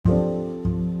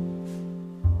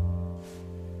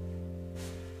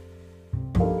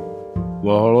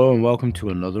Well, hello and welcome to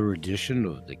another edition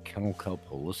of the Kennel Kelp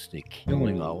Holistic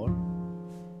Healing Hour.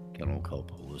 Kennel Kelp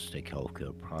Holistic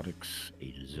Healthcare Products,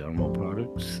 A to Z Animal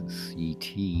Products,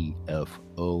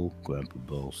 CTFO, Grandpa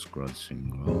Bill's Grunts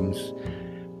and Groans,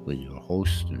 with your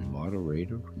host and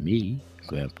moderator, me,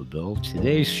 Grandpa Bill.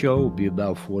 Today's show will be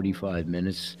about 45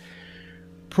 minutes.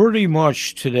 Pretty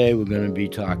much today we're going to be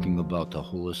talking about the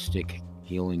holistic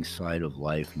healing side of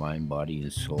life, mind, body,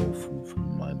 and soul, food from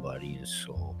the mind, body, and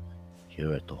soul.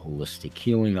 Here at the Holistic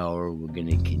Healing Hour, we're going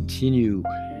to continue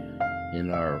in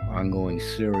our ongoing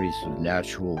series of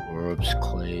natural herbs,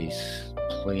 clays,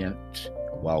 plant,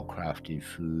 well-crafted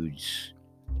foods,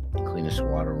 cleanest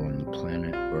water on the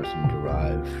planet,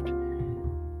 earthen-derived,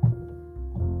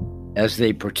 as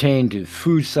they pertain to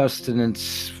food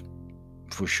sustenance,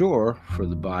 for sure, for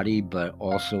the body, but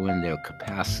also in their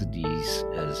capacities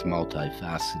as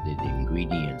multifaceted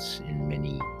ingredients in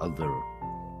many other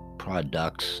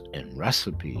products and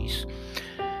recipes.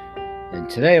 And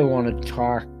today I want to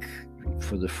talk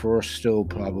for the first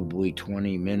probably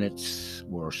 20 minutes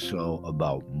or so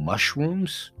about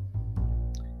mushrooms,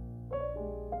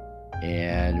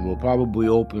 and we'll probably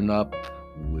open up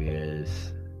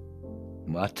with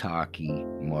maitake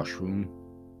mushroom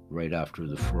right after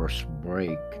the first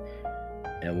break,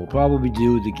 and we'll probably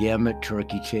do the gamut,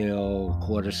 turkey tail,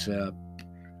 cordyceps.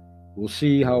 We'll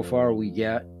see how far we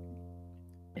get,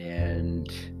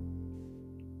 and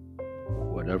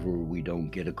whatever we don't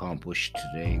get accomplished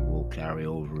today will carry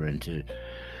over into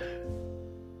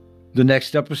the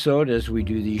next episode, as we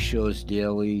do these shows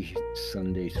daily,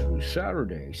 Sunday through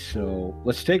Saturday. So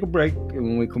let's take a break, and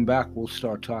when we come back, we'll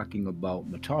start talking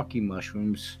about maitake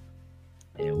mushrooms,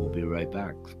 and we'll be right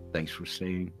back. Thanks for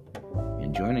staying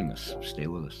and joining us. Stay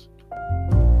with us.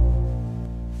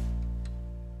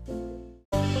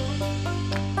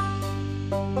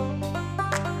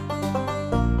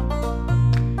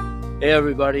 Hey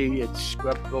everybody, it's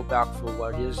Grandpa Bill back for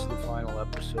what is the final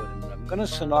episode, and I'm going to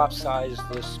synopsize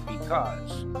this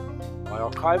because my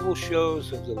archival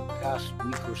shows of the past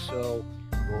week or so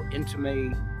will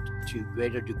intimate to a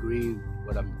greater degree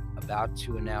what I'm about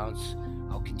to announce.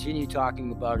 I'll continue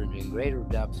talking about it in greater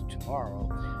depth tomorrow,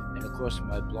 and of course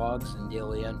my blogs and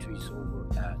daily entries over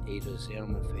at Ada's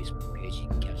Animal Facebook page. You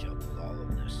can catch up with all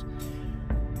of this.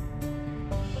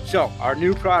 So our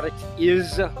new product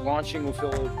is launching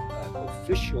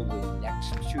officially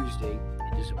next Tuesday.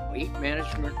 It is a weight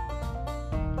management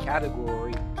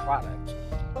category product.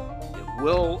 It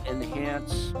will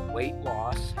enhance weight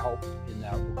loss, help in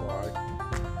that regard.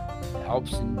 It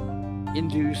helps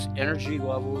induce energy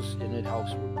levels, and it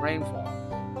helps with brain fog.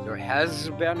 There has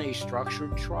been a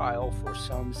structured trial for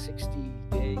some 60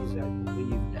 days, I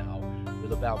believe now,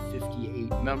 with about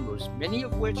 58 members, many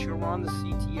of which are on the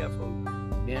CTFO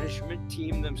management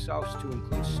team themselves, to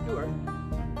include Stuart.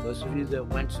 Those of you that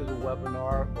went to the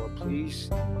webinar, or please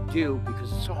do,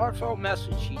 because it's a heartfelt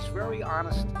message. He's very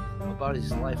honest about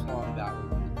his lifelong battle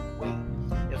with weight.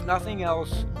 If nothing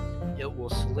else, it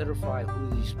will solidify who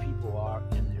these people are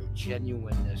and their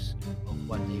genuineness of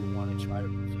what they want to try to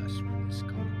profess with this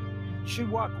company. You should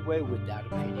walk away with that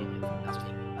opinion, if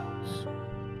nothing else.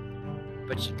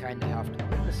 But you kind of have to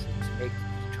witness it to make the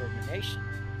determination,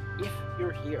 if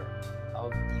you're here,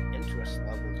 of the interest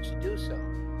level to do so.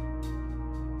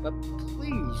 But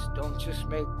please don't just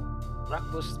make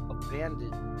reckless,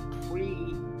 abandoned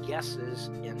pre-guesses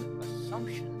and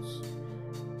assumptions.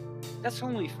 That's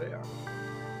only fair.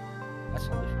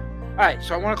 All right,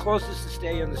 so I want to close this to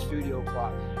stay in the studio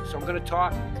clock. So I'm going to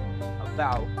talk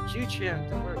about Q-Chan.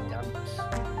 I've already done this.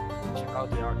 Check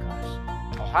out the archives.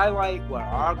 I'll highlight what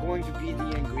are going to be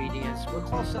the ingredients. We're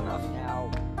close enough now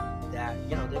that,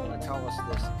 they're going to tell us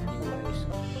this anyway. So,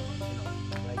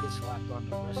 when I get slapped on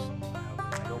the wrist,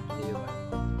 I don't believe it.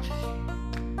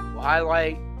 We'll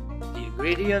highlight the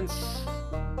ingredients,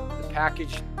 the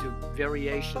package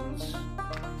variations,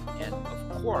 and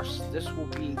of course, this will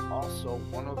be also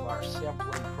one of our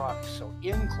sampling products. So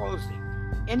in closing,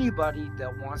 anybody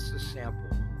that wants to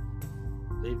sample,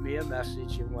 leave me a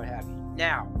message and what have you.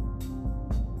 Now,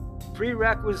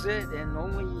 prerequisite, and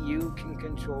only you can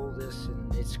control this,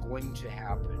 and it's going to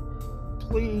happen.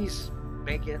 Please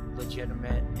make it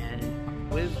legitimate, and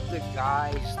with the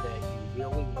guys that you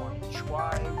really want to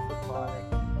try the product,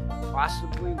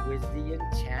 possibly with the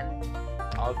intent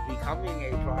of becoming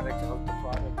a product of the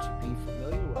product, to be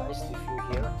familiarized, if you're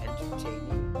here,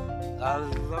 entertaining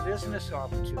the business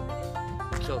opportunity.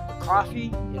 So the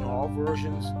coffee in all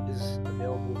versions is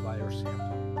available by our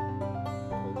sampling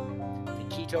program. The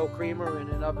keto creamer in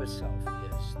and of itself is.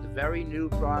 The very new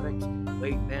product,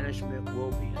 weight management,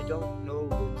 will be. I don't know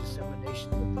the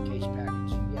dissemination of the case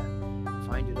packaging yet. If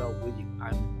find it out with you.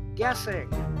 I'm guessing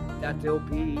that there'll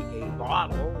be a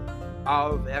bottle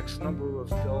of X number of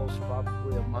pills,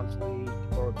 probably a monthly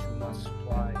or a 2-month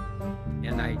supply.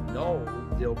 And I know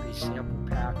there'll be sample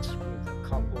packs with a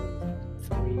couple,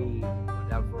 3,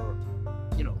 whatever,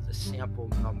 the sample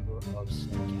number of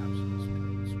scent capsules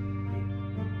pills will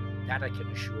be. That I can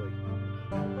assure you.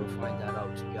 We'll find that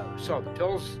out together. So the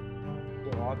pills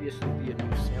will obviously be a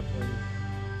new sampling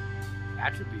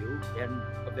attribute and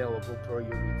available per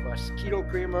your request. Keto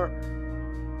creamer,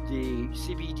 the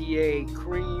CBDA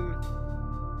cream,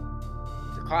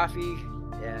 the coffee,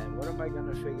 and what am I going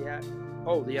to forget?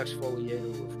 Oh, the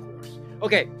exfoliator, of course.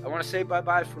 Okay, I want to say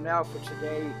bye-bye for now. For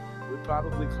today, we're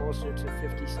probably closer to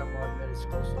 50 some odd minutes,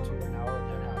 closer to an hour.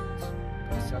 That happens.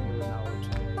 It's under an hour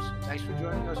today. So thanks for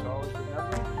joining us. Always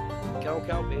remember, Kelp,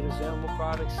 Beta's Animal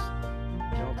Products,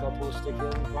 Kelp Holistic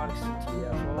Healing Products,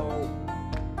 CTFO,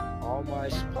 all my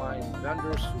supplying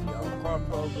vendors through the Our Car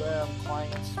program,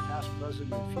 clients, past,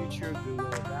 present, and future, Google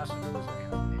ambassadors, I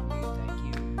have many,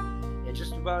 thank you. And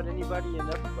just about anybody and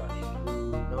everybody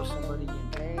who knows somebody in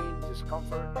pain,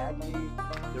 discomfort, agony,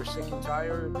 they're sick and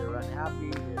tired, they're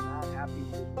unhappy, they're not happy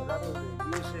with whatever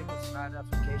they're using, it's not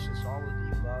efficacious, all of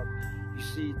the above. You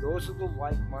see, those are the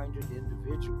like-minded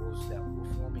individuals that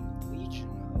we're forming a legion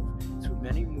of through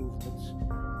many movements.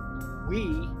 We,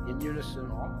 in unison,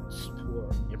 all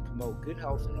support and promote good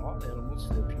health in all animals,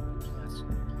 their people, plants, and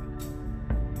the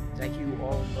planet. Thank you,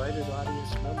 all invited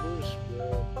audience members.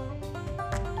 Where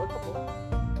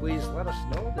applicable, please let us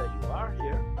know that you are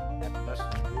here at the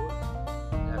message board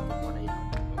at the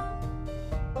 1-800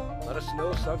 number. Let us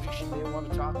know subjects you may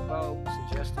want to talk about,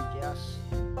 suggested guests,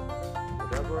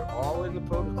 whatever, all in the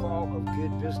protocol of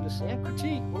good business and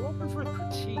critique. We're open for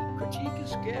critique. Critique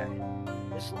is good,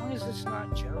 as long as it's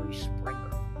not Jerry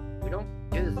Springer. We don't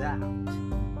do that.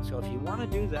 So if you want to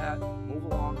do that, move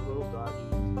along, little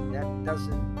doggy. That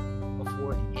doesn't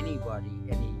afford anybody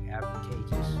any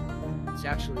advantageous. It's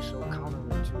actually so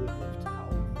counterintuitive to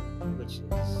health, which is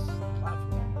the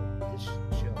platform of this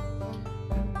show.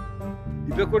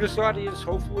 Ubiquitous audience,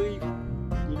 hopefully,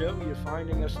 you're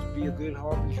finding us to be a good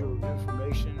harbinger of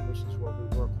information, which is what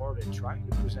we work hard at trying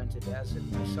to present it as,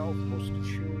 and myself, most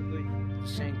assuredly, the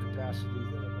same capacity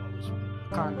that I've always been.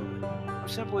 A conduit. I'm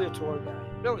simply a tour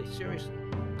guide. Really, seriously.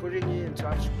 Putting you in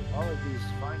touch with all of these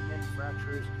fine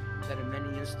manufacturers that in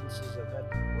many instances I've had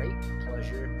the great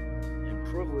pleasure and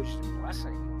privilege and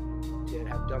blessing to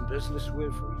have done business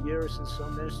with for years in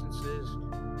some instances,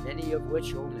 many of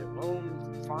which own their own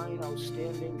fine,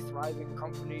 outstanding, thriving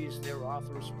companies, their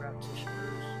authors,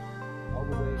 practitioners, all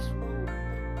the way through.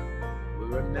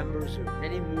 We're members of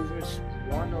many movements,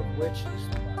 one of which is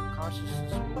the Body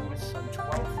Consciousness Movement, some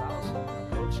 12,000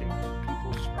 approaching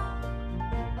people strong.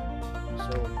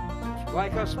 So if you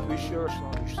like us, please share us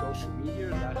on your social media.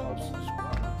 That helps as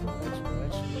well. Grow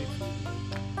exponentially through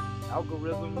the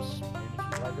algorithms. And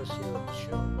if you like us here at the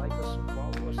show, like us and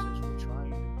follow us as we're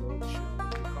trying to grow the show and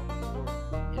become more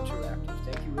interactive.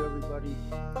 Thank you, everybody.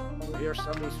 We're here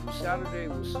Sunday through Saturday.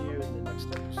 We'll see you in the next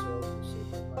episode. We'll say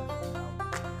goodbye for now.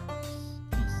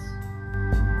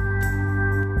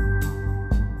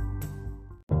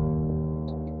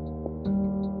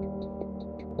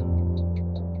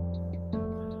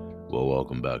 Well,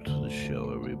 welcome back to the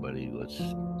show, everybody. Let's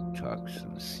talk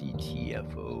some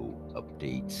CTFO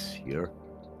updates here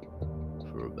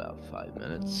for about 5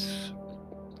 minutes.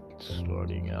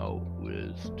 Starting out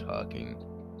with talking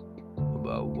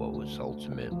about what was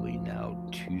ultimately now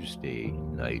Tuesday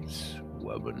night's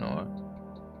webinar.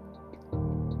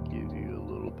 Give you a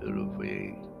little bit of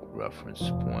a reference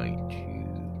point to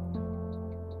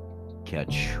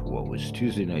catch what was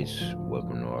Tuesday night's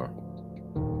webinar,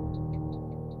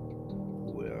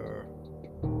 where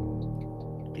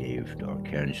Dave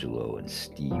D'Arcangelo and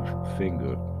Steve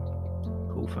Finger,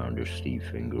 co-founder Steve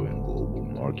Finger and global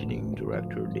marketing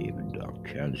director David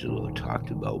D'Arcangelo,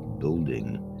 talked about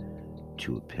building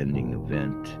to a pending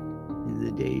event in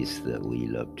the days that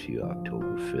lead up to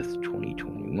October 5th,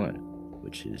 2021,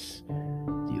 which is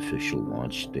the official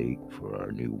launch date for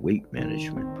our new weight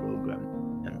management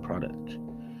program and product.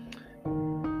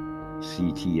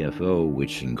 CTFO,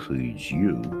 which includes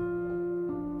you,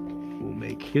 will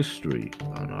make history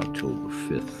on October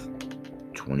 5th,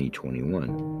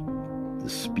 2021. The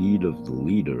speed of the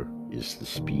leader is the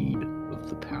speed of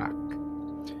the pack.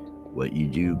 What you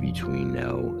do between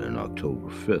now and October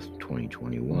 5th,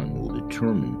 2021 will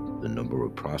determine the number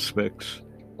of prospects,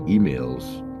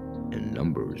 emails, and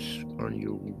numbers on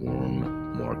your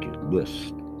warm market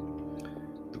list.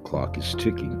 The clock is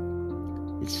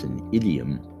ticking. It's an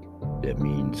idiom that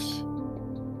means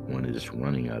one is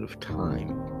running out of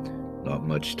time. Not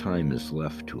much time is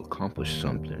left to accomplish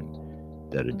something,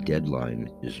 that a deadline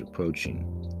is approaching.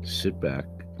 Sit back,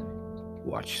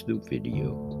 watch the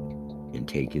video, and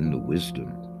take in the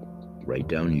wisdom. Write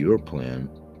down your plan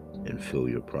and fill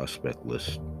your prospect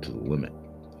list to the limit.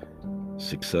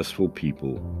 Successful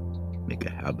people make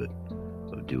a habit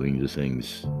of doing the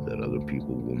things that other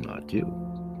people will not do.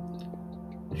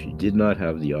 If you did not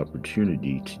have the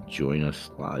opportunity to join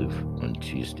us live on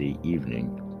Tuesday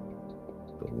evening,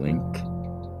 the link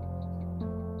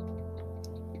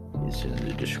is in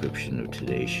the description of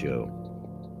today's show.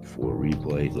 For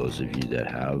replay, those of you that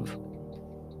have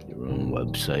your own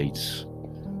websites,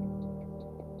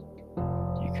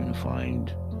 you can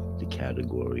find the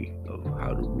category of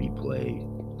how to replay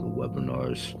the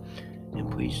webinars.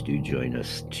 And please do join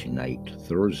us tonight,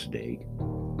 Thursday,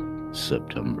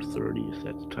 September 30th,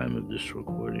 at the time of this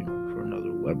recording, for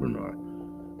another webinar.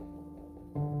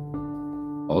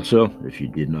 Also, if you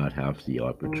did not have the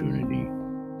opportunity,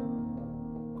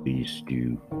 please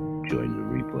do join the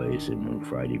replays, and when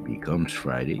Friday becomes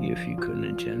Friday, if you couldn't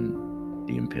attend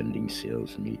the impending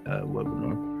sales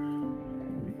webinar,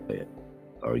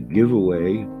 our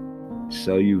giveaway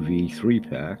CellUV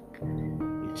 3-pack,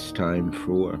 it's time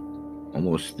for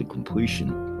almost the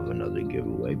completion of another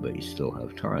giveaway, but you still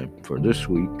have time. For this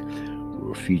week,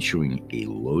 we're featuring a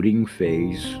loading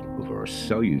phase of our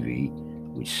CellUV,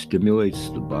 which stimulates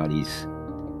the body's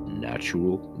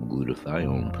natural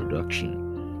glutathione production.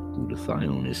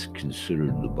 Glutathione is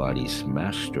considered the body's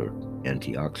master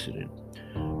antioxidant.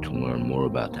 To learn more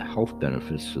about the health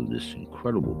benefits of this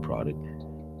incredible product,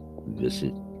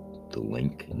 visit the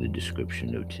link in the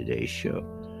description of today's show.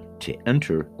 To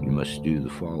enter, you must do the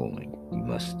following. You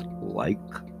must like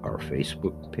our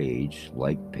Facebook page,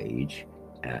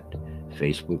 at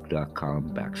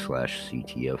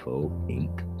facebook.com/CTFO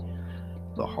Inc.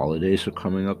 The holidays are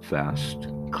coming up fast.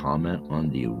 Comment on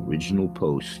the original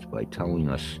post by telling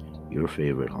us your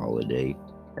favorite holiday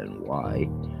and why.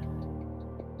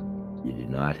 You do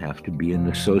not have to be an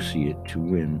associate to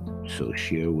win, so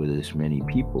share with as many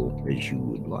people as you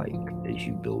would like as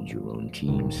you build your own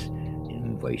teams and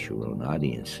invite your own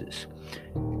audiences.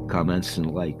 Comments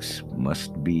and likes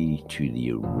must be to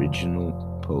the original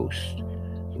post.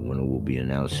 The winner will be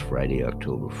announced Friday,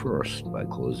 October 1st by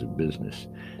close of business.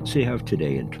 So you have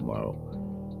today and tomorrow,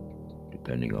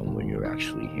 depending on when you're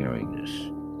actually hearing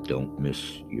this. Don't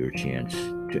miss your chance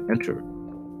to enter.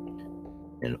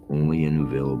 And only in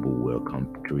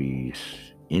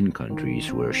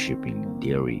countries where shipping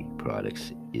dairy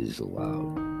products is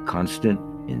allowed. Constant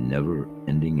and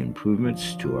never-ending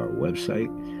improvements to our website.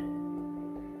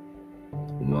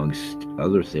 Amongst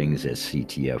other things at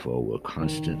CTFO, we're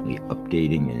constantly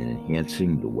updating and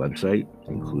enhancing the website,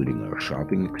 including our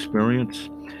shopping experience.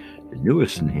 The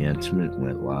newest enhancement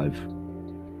went live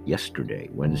yesterday,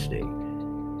 Wednesday.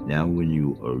 Now when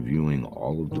you are viewing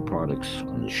all of the products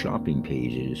on the shopping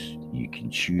pages, you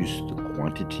can choose the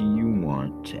quantity you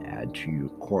want to add to your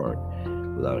cart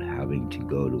without having to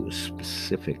go to a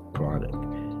specific product.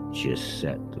 Just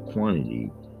set the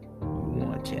quantity you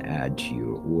want to add to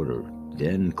your order,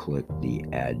 then click the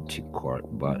Add to Cart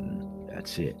button.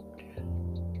 That's it.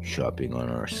 Shopping on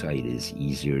our site is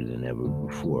easier than ever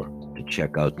before. To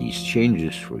check out these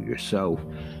changes for yourself,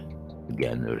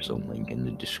 again, there's a link in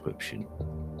the description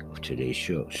of today's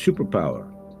show. Superpower.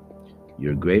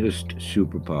 Your greatest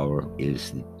superpower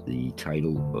is the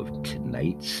title of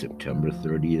tonight's September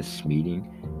 30th meeting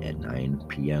at 9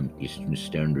 p.m. Eastern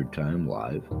Standard Time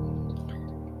live.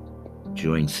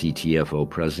 Join CTFO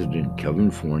President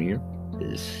Kevin Fournier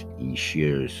as he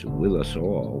shares with us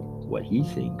all what he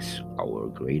thinks our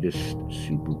greatest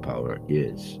superpower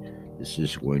is. This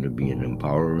is going to be an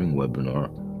empowering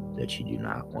webinar that you do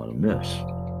not want to miss.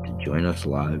 To join us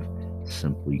live,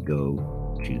 simply go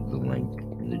to the link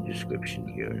in the description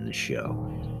here in the show,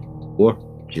 or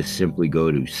just simply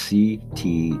go to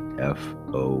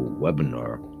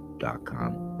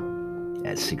ctfowebinar.com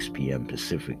at 6 p.m.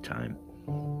 Pacific time,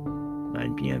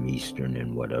 9 p.m. Eastern,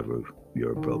 and whatever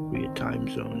your appropriate time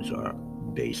zones are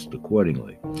based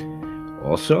accordingly.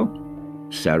 Also,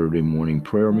 Saturday morning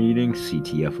prayer meeting.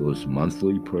 CTFO's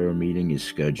monthly prayer meeting is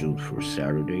scheduled for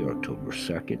Saturday, October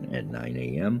 2nd at 9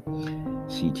 a.m.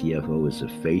 CTFO is a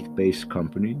faith-based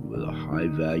company with a high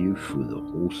value for the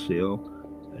wholesale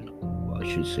and,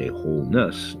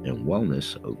 wholeness and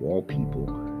wellness of all people,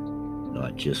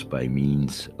 not just by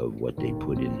means of what they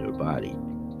put in their body,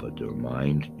 but their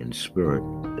mind and spirit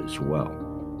as well.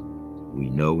 We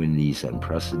know in these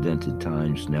unprecedented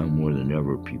times, now more than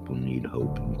ever, people need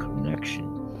hope and connection.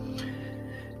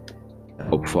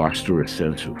 help foster a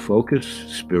sense of focus,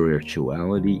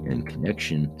 spirituality, and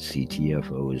connection.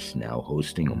 CTFO is now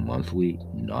hosting a monthly,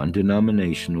 non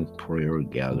denominational prayer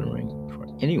gathering for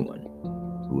anyone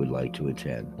who would like to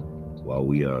attend. While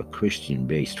we are Christian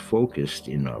based focused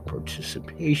in our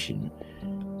participation,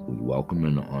 we welcome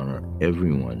and honor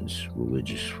everyone's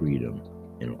religious freedom,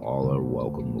 and all are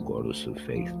welcome regardless of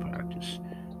faith practice.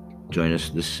 Join us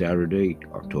this Saturday,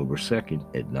 October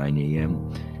 2nd at 9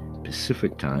 a.m.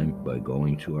 Pacific Time by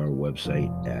going to our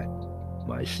website at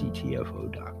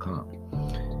myctfo.com.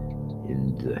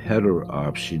 In the header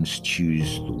options,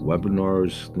 choose the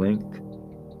webinars link.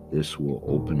 This will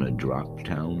open a drop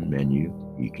down menu.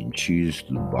 You can choose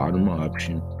the bottom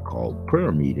option called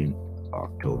Prayer Meeting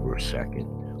October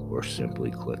 2nd, or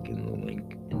simply click in the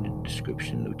link in the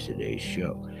description of today's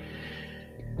show.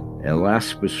 And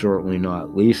last but certainly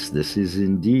not least, this is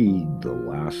indeed the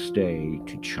last day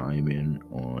to chime in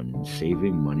on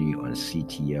saving money on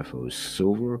CTFO's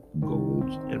silver,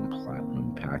 gold, and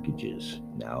platinum packages,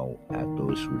 now at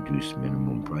those reduced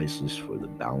minimum prices for the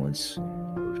balance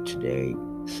of today,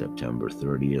 September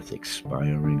 30th,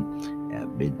 expiring at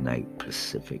midnight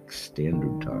Pacific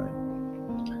Standard Time.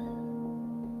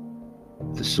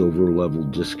 The silver level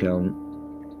discount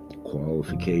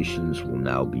qualifications will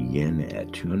now begin at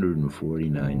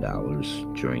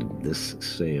 $249 during this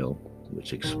sale,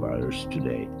 which expires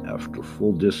today. After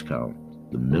full discount,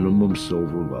 the minimum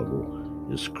silver level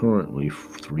is currently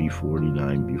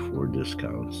 $349 before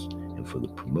discounts, and for the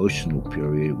promotional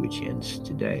period, which ends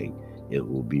today, it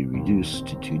will be reduced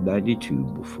to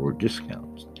 $292 before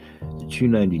discounts. The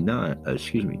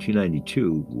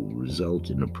 $292 will result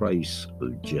in a price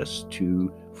of just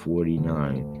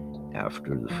 $249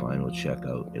 after the final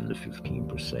checkout and the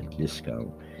 15%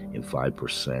 discount and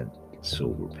 5%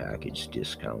 silver package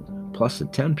discount, plus a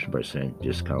 10%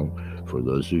 discount for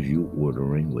those of you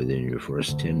ordering within your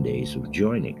first 10 days of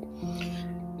joining.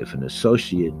 If an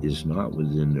associate is not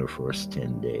within their first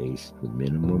 10 days, the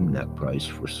minimum net price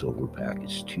for silver pack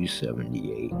is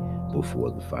 $278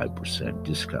 before the 5%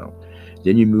 discount.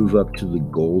 Then you move up to the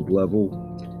gold level,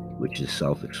 which is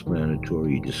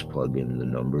self-explanatory. You just plug in the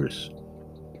numbers.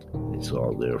 It's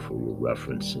all there for your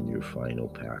reference, and your final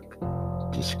pack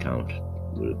discount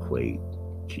would equate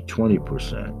to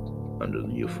 20% under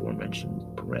the aforementioned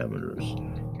parameters.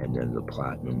 And then the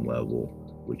platinum level,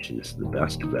 which is the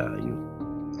best value,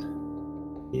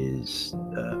 is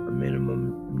a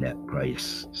minimum net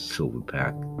price silver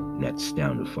pack nets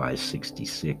down to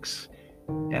 $566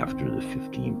 after the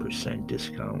 15%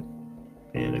 discount,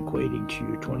 and equating to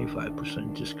your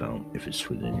 25% discount if it's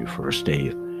within your first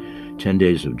 10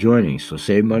 days of joining. So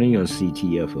save money on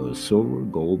CTFO's silver,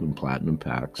 gold, and platinum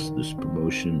packs. This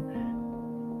promotion,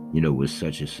 was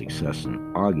such a success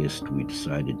in August, we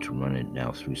decided to run it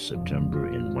now through September.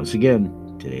 And once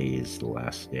again, today is the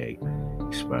last day,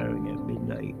 expiring at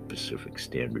midnight Pacific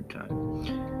Standard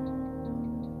Time.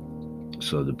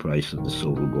 So the price of the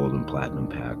silver, gold, and platinum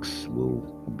packs will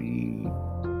be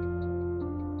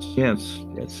chance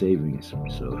at savings.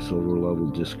 So silver level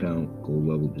discount, gold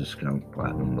level discount,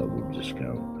 platinum level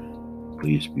discount.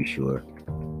 Please be sure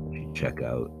to check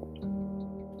out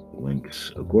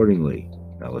links accordingly.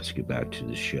 Now let's get back to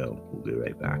the show. We'll be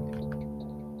right back.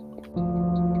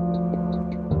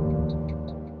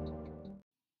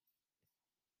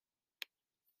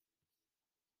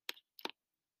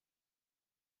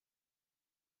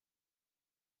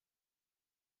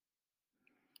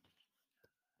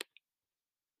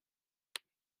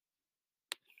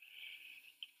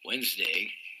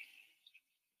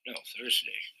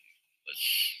 Thursday. Let's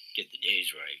get the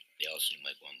days right. They all seem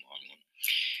like one long one.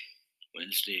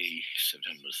 Wednesday,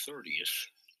 September 30th,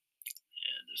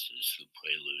 and this is the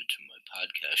prelude to my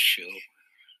podcast show.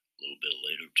 A little bit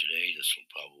later today, this will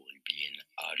probably be an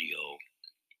audio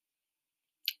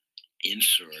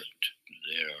insert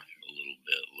there a little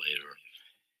bit later.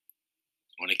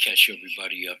 I want to catch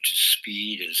everybody up to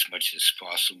speed as much as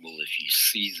possible. If you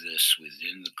see this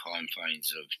within the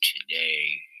confines of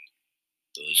today,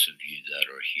 those of you that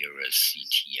are here as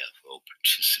CTFO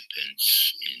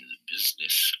participants in the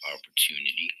business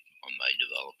opportunity on my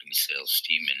developing sales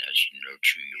team, and as you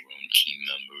nurture your own team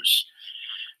members,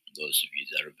 those of you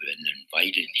that have been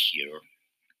invited here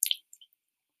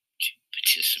to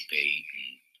participate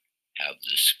and have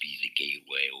this be the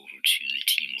gateway over to the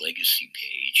Team Legacy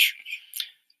page,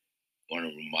 I want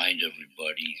to remind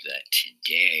everybody that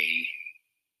today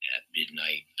at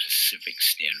midnight Pacific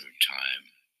Standard Time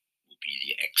will be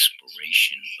the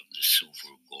expiration of the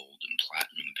silver, gold, and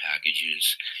platinum packages.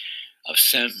 I've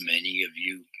sent many of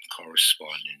you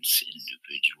correspondence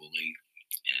individually,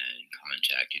 and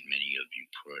contacted many of you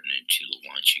pertinent to the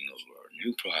launching of our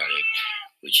new product,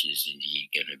 which is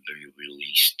indeed going to be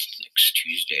released next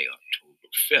Tuesday, October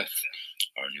 5th.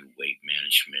 Our new weight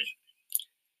management,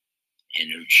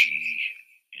 energy,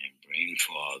 and brain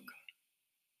fog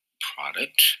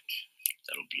product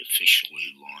that'll be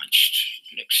officially launched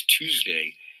next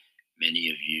Tuesday.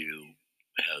 Many of you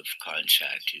have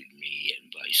contacted me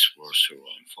and vice versa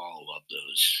on follow-up,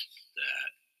 those that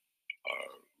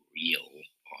are real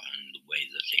on the way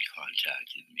that they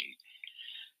contacted me.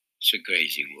 It's a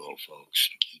crazy world, folks.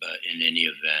 But in any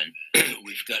event,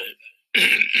 we've got it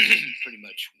pretty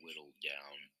much whittled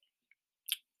down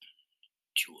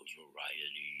to a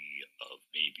variety of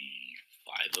maybe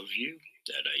 5 of you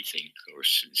that I think are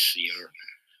sincere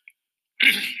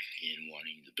in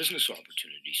wanting the business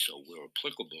opportunity, so we're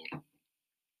applicable.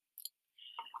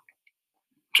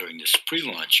 During this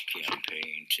pre-launch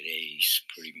campaign, today's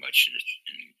pretty much an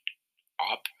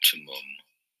optimum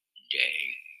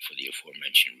day for the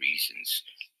aforementioned reasons.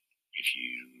 If you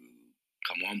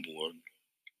come on board,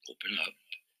 open up,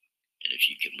 and if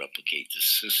you can replicate the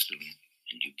system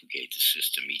and duplicate the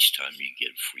system each time you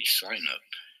get a free sign up,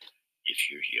 if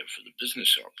you're here for the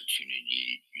business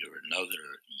opportunity, you're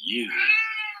another you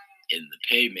in the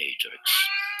pay matrix.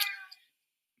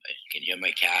 I can hear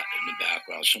my cat in the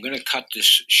background, so I'm going to cut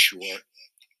this short,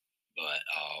 but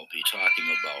I'll be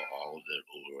talking about all of it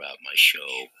over at my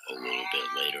show a little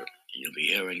bit later. And you'll be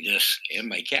hearing this and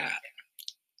my cat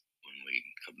when we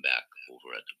come back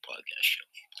over at the podcast show.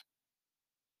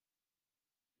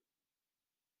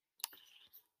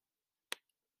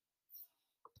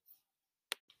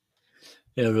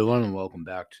 Hey everyone, and welcome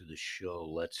back to the show.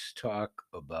 Let's talk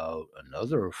about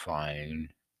another fine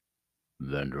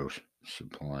vendor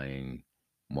supplying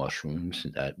mushrooms,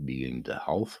 that being the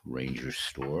Health Ranger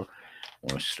store. I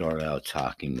want to start out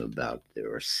talking about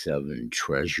their 7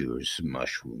 Treasures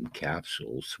mushroom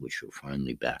capsules, which are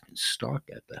finally back in stock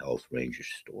at the Health Ranger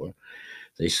store.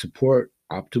 They support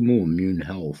optimal immune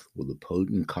health with a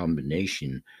potent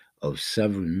combination of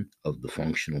 7 of the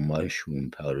functional mushroom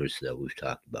powders that we've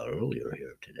talked about earlier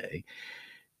here today,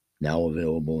 now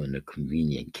available in a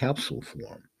convenient capsule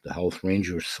form. The Health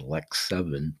Ranger Select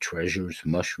 7 Treasures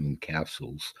mushroom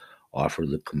capsules offer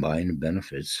the combined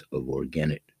benefits of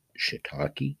organic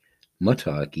shiitake,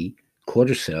 maitake,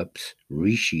 cordyceps,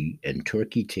 reishi, and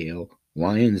turkey tail,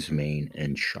 lion's mane,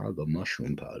 and chaga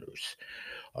mushroom powders.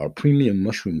 Our premium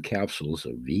mushroom capsules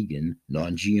are vegan,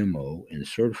 non-GMO, and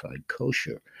certified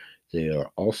kosher. They are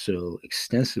also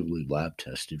extensively lab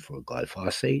tested for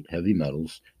glyphosate, heavy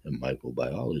metals, and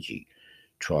microbiology.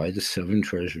 Try the 7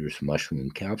 Treasures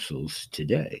mushroom capsules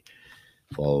today.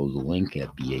 Follow the link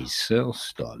at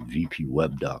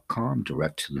basales.vpweb.com,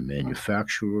 direct to the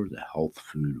manufacturer, the Health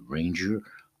Food Ranger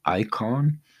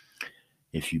icon.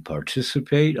 If you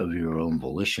participate of your own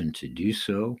volition to do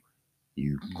so,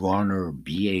 you garner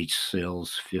BH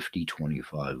Sales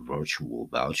 5025 virtual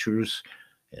vouchers,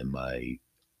 and my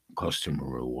customer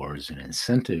rewards and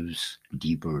incentives,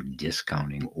 deeper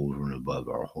discounting over and above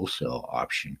our wholesale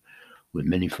option with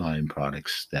many fine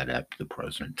products that at the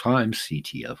present time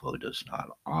CTFO does not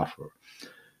offer,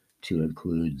 to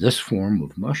include this form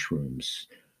of mushrooms.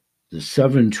 The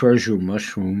 7 Treasure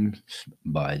mushrooms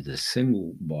by the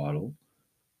single bottle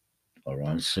are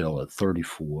on sale at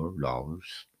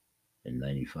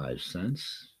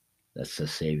 $34.95. That's a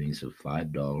savings of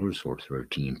 $5 or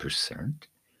 13%.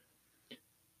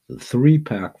 The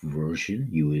 3-pack version,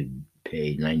 you would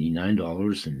pay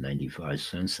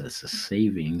 $99.95. That's a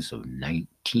savings of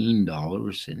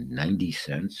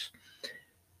 $19.90,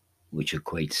 which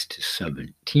equates to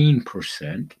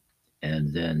 17%.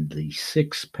 And then the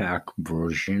 6-pack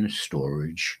version,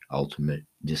 storage, ultimate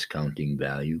discounting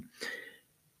value,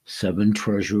 7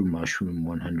 Treasure Mushroom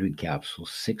 100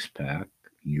 capsules, 6-pack,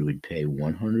 you would pay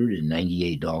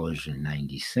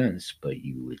 $198.90, but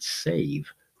you would save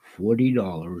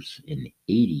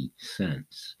 $40.80.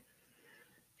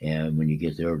 And when you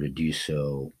get there to do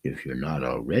so, if you're not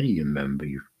already a member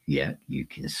yet, you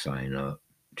can sign up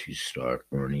to start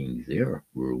earning their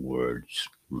rewards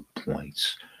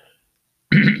points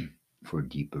for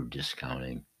deeper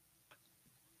discounting.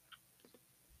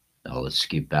 Now let's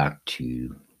get back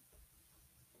to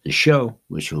the show,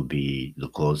 which will be the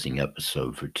closing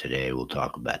episode for today. We'll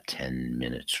talk about 10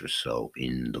 minutes or so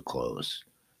in the close.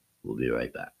 We'll be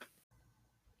right back.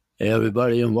 Hey,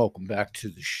 everybody, and welcome back to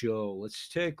the show. Let's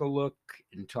take a look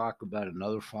and talk about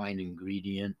another fine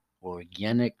ingredient,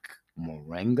 organic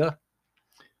moringa.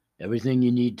 Everything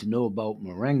you need to know about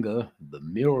moringa, the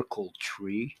miracle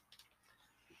tree.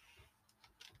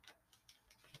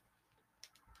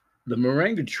 The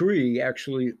moringa tree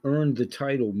actually earned the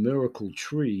title miracle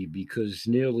tree because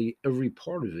nearly every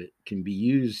part of it can be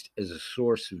used as a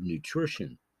source of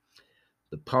nutrition.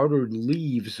 The powdered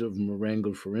leaves of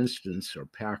moringa, for instance, are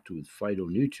packed with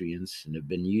phytonutrients and have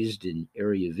been used in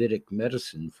Ayurvedic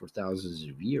medicine for thousands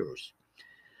of years.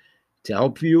 To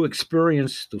help you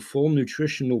experience the full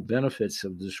nutritional benefits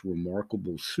of this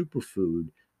remarkable superfood,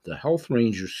 the Health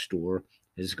Ranger store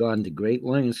has gone to great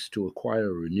lengths to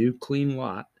acquire a new clean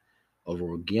lot of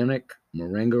organic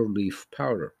moringa leaf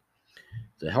powder.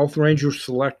 The Health Ranger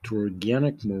Select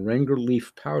Organic Moringa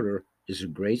Leaf Powder is a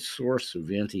great source of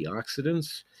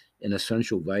antioxidants and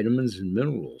essential vitamins and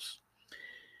minerals.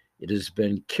 It has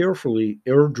been carefully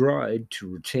air dried to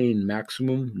retain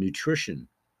maximum nutrition.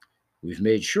 We've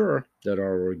made sure that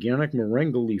our organic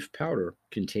moringa leaf powder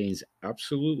contains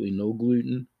absolutely no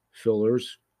gluten,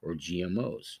 fillers, or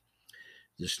GMOs.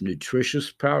 This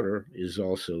nutritious powder is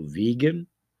also vegan,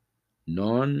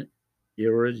 non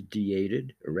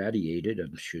irradiated, I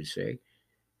should say,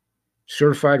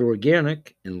 certified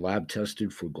organic, and lab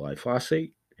tested for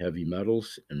glyphosate, heavy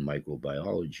metals, and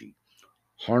microbiology.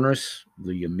 Harness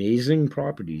the amazing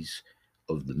properties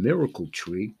of the miracle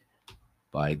tree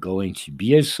by going to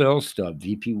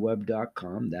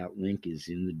basales.vpweb.com. That link is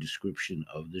in the description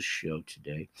of the show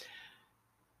today.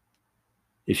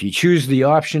 If you choose the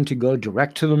option to go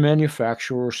direct to the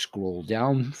manufacturer, scroll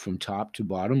down from top to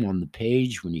bottom on the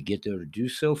page. When you get there to do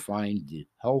so, find the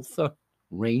Health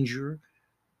Ranger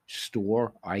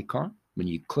store icon. When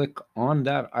you click on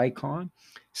that icon,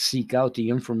 seek out the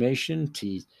information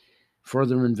to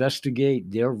further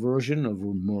investigate their version of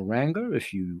moringa.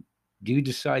 If you do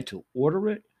decide to order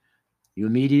it, you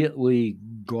immediately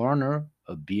garner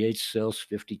a BH Sales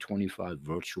 5025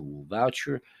 virtual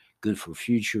voucher, good for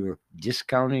future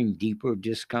discounting, deeper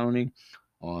discounting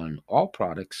on all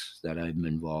products that I'm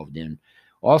involved in.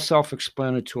 All self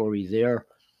explanatory there.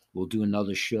 We'll do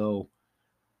another show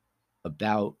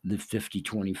about the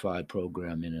 5025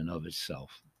 program in and of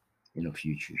itself in a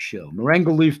future show.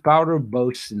 Moringa leaf powder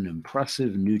boasts an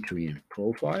impressive nutrient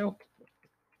profile.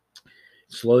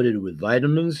 It's loaded with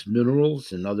vitamins,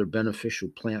 minerals, and other beneficial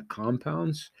plant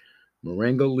compounds.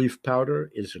 Moringa leaf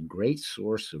powder is a great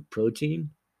source of protein,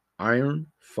 iron,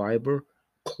 fiber,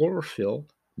 chlorophyll,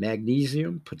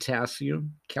 magnesium,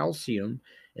 potassium, calcium,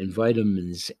 and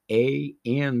vitamins A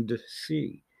and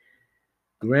C.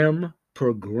 Gram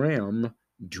per gram,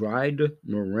 dried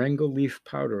moringa leaf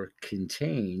powder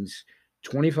contains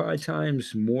 25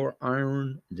 times more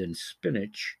iron than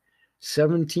spinach,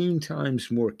 17 times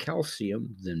more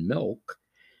calcium than milk,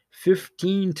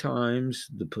 15 times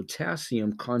the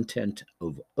potassium content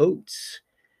of oats,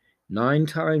 9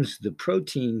 times the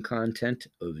protein content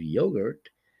of yogurt,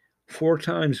 4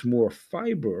 times more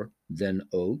fiber than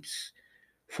oats,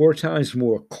 4 times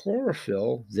more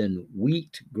chlorophyll than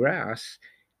wheat grass,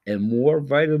 and more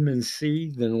vitamin C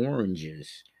than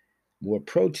oranges, more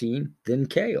protein than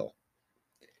kale.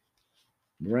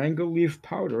 Moringa leaf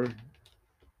powder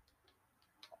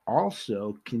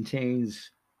also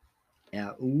contains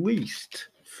at least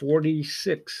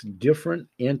 46 different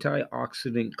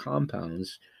antioxidant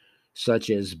compounds such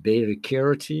as beta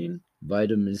carotene,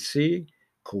 vitamin C,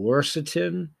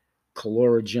 quercetin,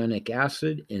 chlorogenic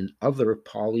acid, and other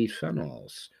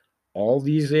polyphenols. All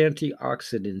these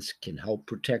antioxidants can help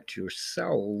protect your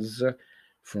cells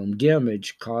from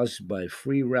damage caused by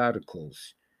free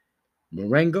radicals.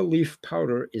 Moringa leaf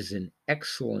powder is an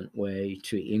excellent way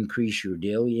to increase your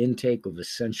daily intake of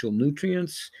essential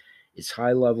nutrients. Its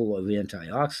high level of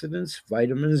antioxidants,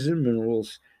 vitamins, and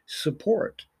minerals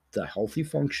support the healthy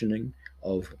functioning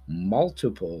of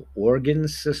multiple organ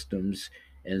systems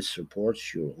and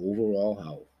supports your overall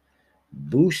health.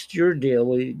 Boost your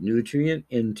daily nutrient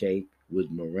intake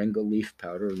with moringa leaf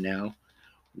powder now.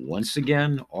 Once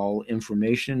again, all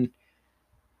information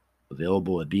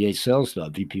available at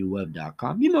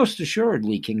bhsales.vpweb.com. You most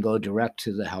assuredly can go direct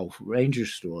to the Health Ranger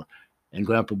store, and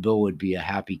Grandpa Bill would be a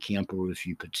happy camper if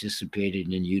you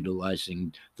participated in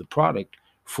utilizing the product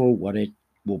for what it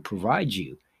will provide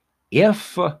you.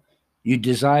 If you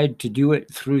decide to do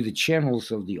it through the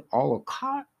channels of the a la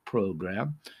carte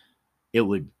program, it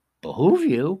would behoove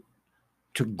you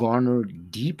to garner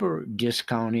deeper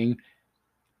discounting,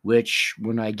 which,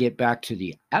 when I get back to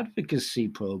the advocacy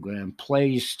program,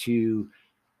 plays to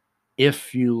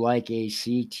if you like a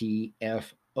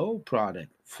CTFO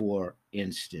product, for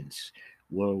instance.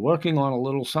 We're working on a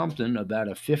little something about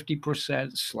a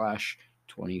 50% slash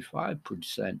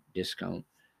 25% discount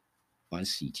on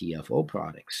CTFO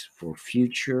products for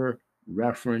future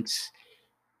reference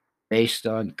based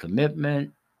on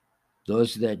commitment.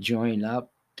 Those that join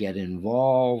up get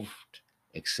involved.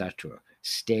 etc.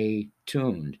 Stay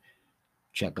tuned.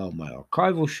 Check out my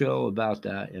archival show about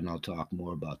that, and I'll talk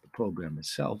more about the program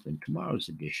itself in tomorrow's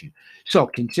edition. So,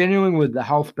 continuing with the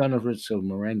health benefits of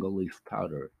moringa leaf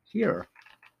powder,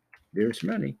 there's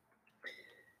many.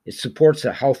 It supports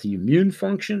a healthy immune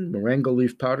function. Moringa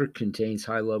leaf powder contains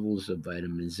high levels of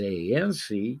vitamins A and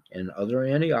C and other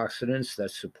antioxidants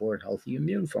that support healthy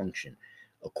immune function.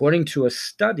 According to a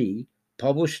study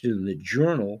published in the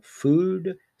journal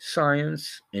Food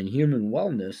Science and Human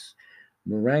Wellness,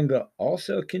 moringa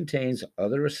also contains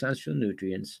other essential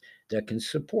nutrients that can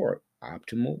support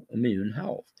optimal immune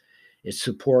health. It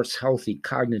supports healthy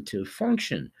cognitive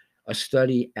function. A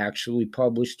study actually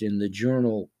published in the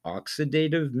journal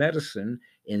Oxidative Medicine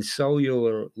and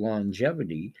Cellular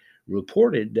Longevity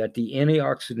reported that the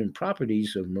antioxidant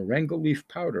properties of moringa leaf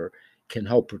powder can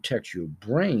help protect your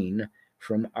brain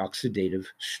from oxidative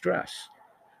stress.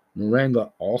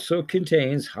 Moringa also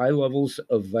contains high levels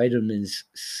of vitamins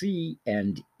C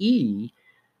and E,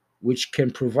 which can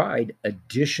provide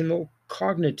additional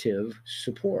cognitive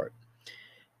support.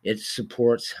 It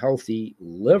supports healthy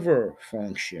liver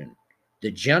function, the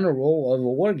general of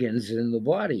organs in the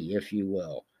body, if you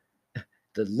will.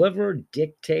 The liver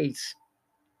dictates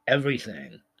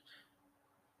everything,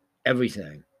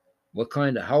 everything. What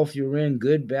kind of health you're in,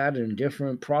 good, bad,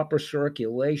 indifferent, proper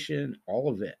circulation, all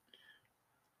of it.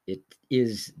 It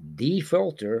is the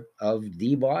filter of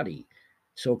the body.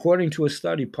 So, according to a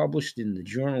study published in the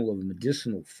Journal of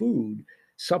Medicinal Food,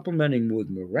 supplementing with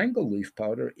moringa leaf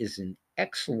powder is an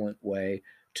excellent way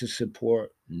to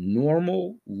support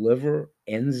normal liver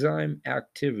enzyme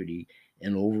activity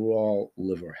and overall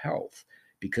liver health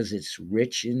because it's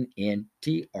rich in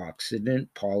antioxidant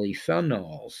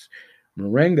polyphenols.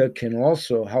 Moringa can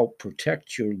also help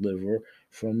protect your liver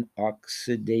from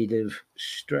oxidative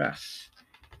stress.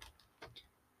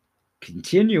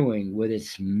 Continuing with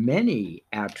its many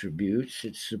attributes,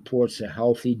 it supports a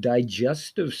healthy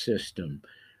digestive system.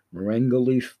 Moringa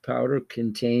leaf powder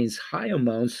contains high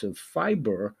amounts of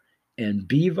fiber and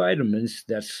B vitamins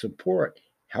that support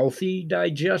healthy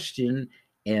digestion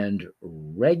and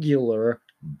regular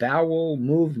bowel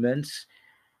movements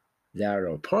that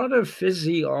are part of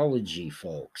physiology,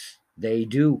 folks. They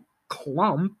do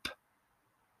clump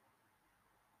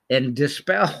and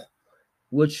dispel,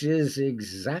 which is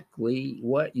exactly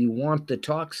what you want the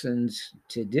toxins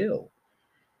to do.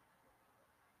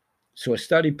 So, a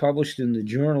study published in the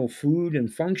journal Food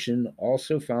and Function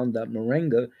also found that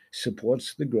moringa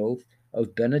supports the growth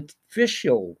of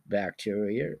beneficial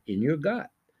bacteria in your gut.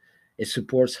 It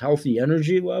supports healthy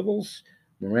energy levels.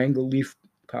 Moringa leaf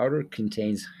powder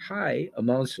contains high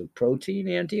amounts of protein,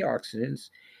 antioxidants,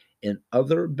 and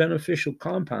other beneficial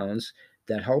compounds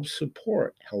that help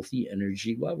support healthy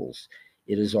energy levels.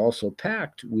 It is also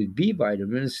packed with B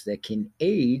vitamins that can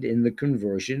aid in the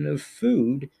conversion of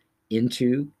food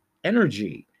into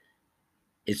energy.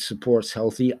 It supports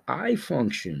healthy eye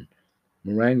function.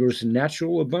 Moringa's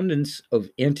natural abundance of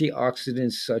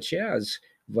antioxidants such as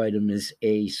vitamins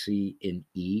A, C, and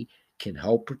E can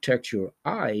help protect your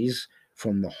eyes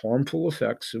from the harmful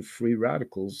effects of free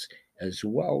radicals as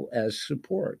well as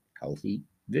support healthy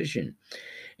vision.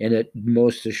 And it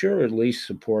most assuredly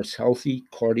supports healthy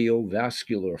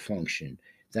cardiovascular function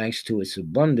thanks to its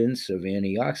abundance of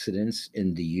antioxidants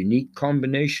and the unique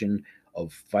combination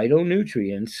of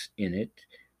phytonutrients in it.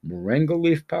 Moringa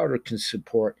leaf powder can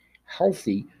support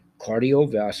healthy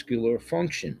cardiovascular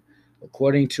function.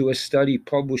 According to a study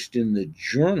published in the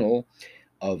Journal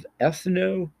of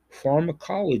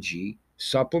Ethnopharmacology,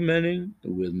 supplementing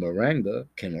with moringa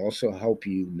can also help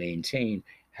you maintain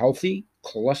healthy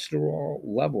cholesterol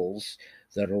levels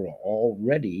that are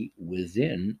already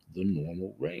within the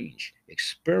normal range.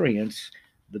 Experience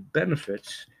the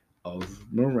benefits of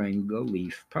moringa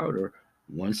leaf powder.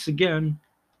 Once again,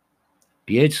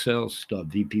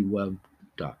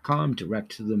 bhsales.vpweb.com,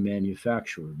 direct to the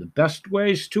manufacturer. The best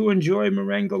ways to enjoy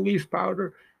moringa leaf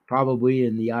powder, probably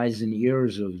in the eyes and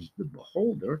ears of the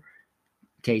beholder,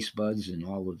 taste buds and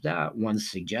all of that. One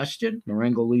suggestion: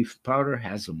 moringa leaf powder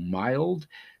has a mild,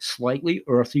 slightly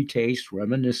earthy taste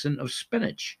reminiscent of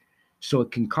spinach, so it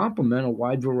can complement a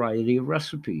wide variety of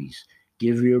recipes.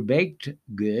 Give your baked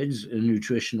goods a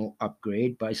nutritional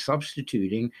upgrade by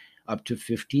substituting up to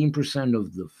 15%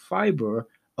 of the fiber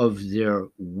of their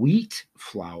wheat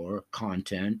flour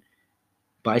content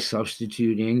by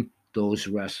substituting those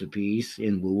recipes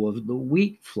in lieu of the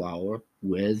wheat flour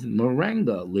with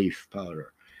moringa leaf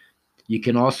powder. You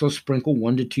can also sprinkle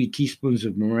 1 to 2 teaspoons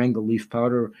of moringa leaf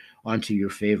powder onto your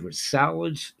favorite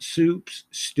salads, soups,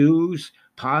 stews,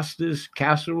 pastas,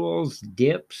 casseroles,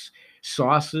 dips,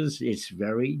 sauces. It's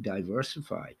very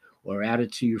diversified. or add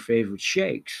it to your favorite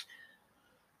shakes,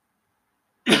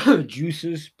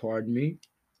 juices, pardon me,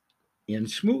 and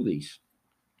smoothies.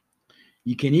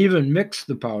 You can even mix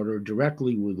the powder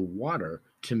directly with water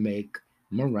to make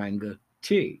moringa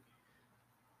tea.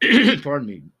 Pardon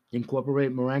me.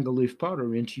 Incorporate moringa leaf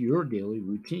powder into your daily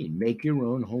routine. Make your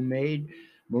own homemade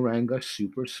moringa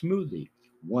super smoothie.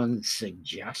 One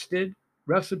suggested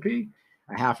recipe: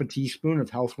 a half a teaspoon of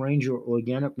Health Ranger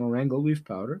organic moringa leaf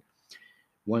powder,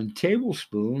 1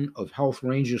 tablespoon of Health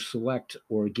Ranger Select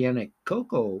organic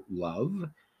cocoa love,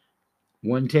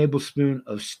 1 tablespoon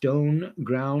of stone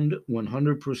ground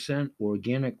 100%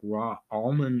 organic raw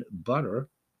almond butter,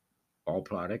 all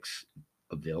products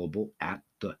available at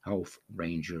the Health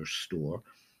Ranger store,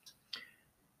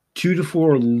 2 to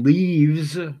 4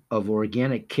 leaves of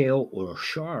organic kale or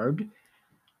chard,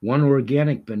 1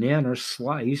 organic banana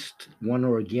sliced, 1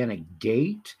 organic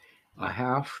date, a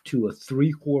half to a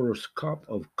 3/4 cup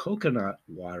of coconut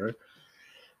water,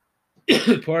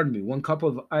 pardon me, 1 cup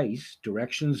of ice.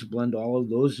 Directions: blend all of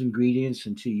those ingredients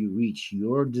until you reach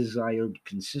your desired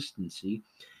consistency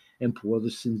and pour the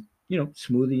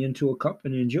smoothie into a cup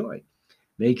and enjoy.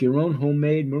 Make your own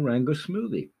homemade moringa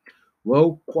smoothie.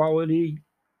 Low quality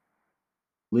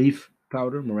leaf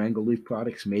powder, moringa leaf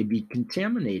products may be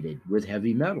contaminated with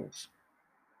heavy metals.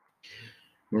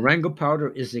 Moringa powder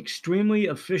is extremely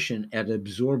efficient at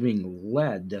absorbing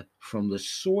lead from the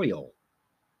soil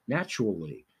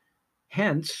naturally.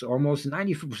 Hence, almost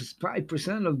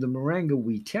 95% of the moringa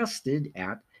we tested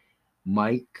at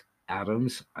Mike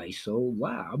Adams' ISO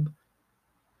lab,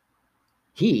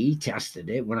 he tested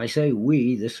it. When I say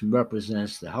we, this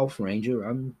represents the Health Ranger.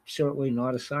 I'm certainly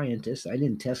not a scientist. I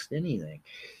didn't test anything.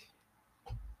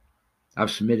 I've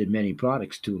submitted many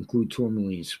products to include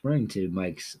tourmaline spring to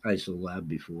Mike's ISO lab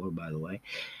before, by the way.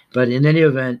 But in any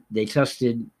event, they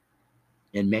tested,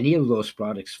 and many of those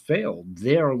products failed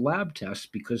their lab tests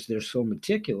because they're so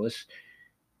meticulous.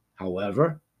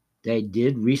 However, they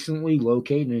did recently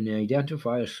locate and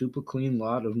identify a super clean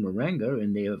lot of moringa,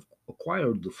 and they have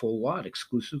acquired the full lot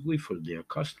exclusively for their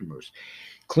customers.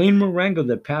 Clean moringa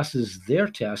that passes their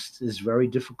tests is very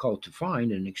difficult to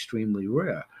find and extremely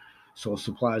rare, so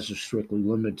supplies are strictly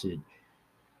limited.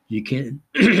 You can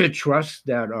trust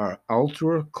that our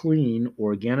ultra clean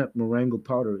organic moringa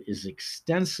powder is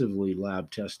extensively lab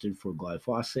tested for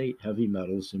glyphosate, heavy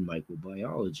metals, and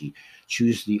microbiology.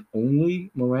 Choose the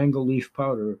only moringa leaf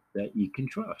powder that you can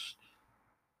trust.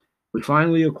 We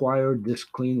finally acquired this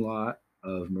clean lot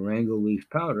of moringa leaf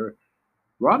powder.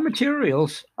 Raw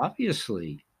materials,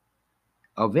 obviously,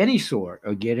 of any sort,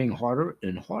 are getting harder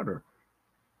and harder.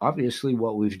 Obviously,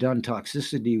 what we've done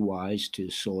toxicity wise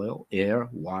to soil, air,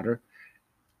 water,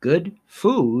 good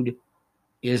food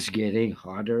is getting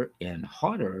harder and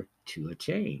harder to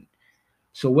attain.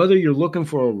 So, whether you're looking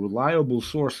for a reliable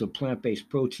source of plant based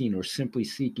protein or simply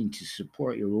seeking to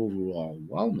support your overall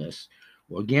wellness,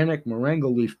 organic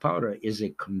moringa leaf powder is a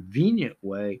convenient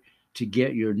way to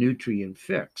get your nutrient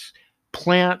fix.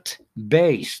 Plant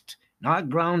based, not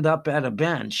ground up at a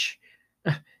bench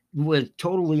with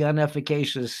totally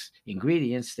unefficacious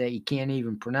ingredients that you can't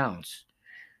even pronounce.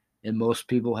 And most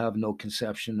people have no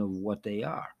conception of what they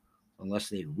are unless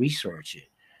they research it.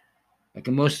 I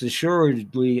can most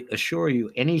assuredly assure you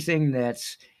anything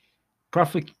that's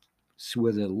prefixed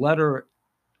with a letter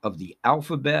of the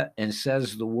alphabet and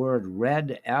says the word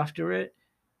red after it.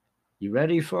 You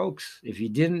ready, folks? If you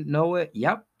didn't know it,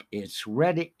 yep, it's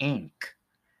red ink.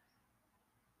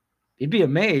 You'd be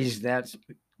amazed that's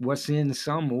what's in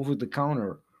some over the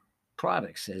counter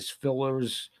products as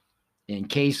fillers and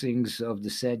casings of the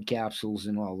said capsules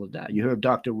and all of that. You heard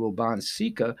Dr. Roban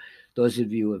Sika, those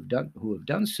of you who have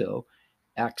done so,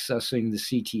 accessing the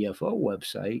CTFO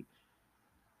website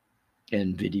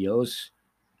and videos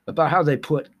about how they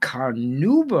put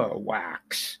carnauba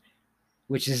wax,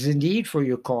 which is indeed for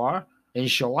your car, and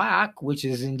shellac, which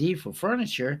is indeed for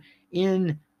furniture,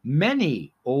 in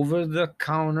many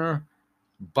over-the-counter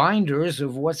binders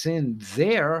of what's in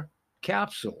their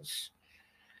capsules.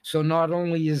 So not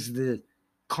only is the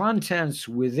contents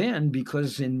within,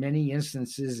 because in many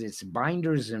instances it's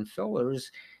binders and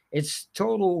fillers, it's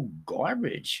total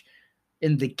garbage.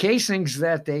 In the casings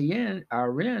that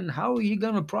are in, how are you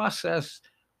going to process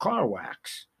car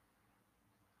wax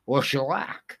or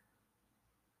shellac?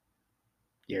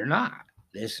 You're not.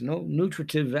 There's no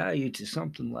nutritive value to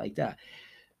something like that.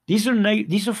 These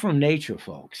are from nature,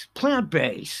 folks.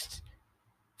 Plant-based.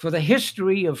 For the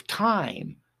history of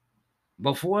time,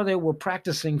 before they were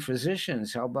practicing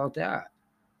physicians. How about that?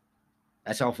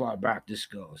 That's how far back this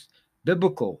goes.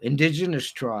 Biblical,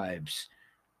 indigenous tribes,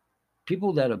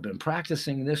 people that have been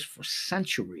practicing this for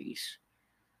centuries.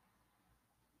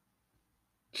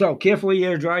 So, carefully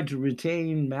air dried to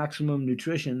retain maximum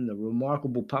nutrition, the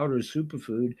remarkable powder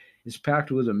superfood is packed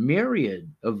with a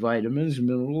myriad of vitamins,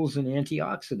 minerals, and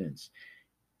antioxidants.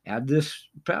 Add this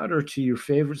powder to your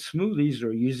favorite smoothies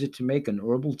or use it to make an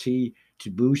herbal tea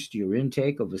to boost your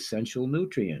intake of essential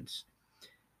nutrients.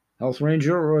 Health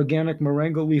Ranger Organic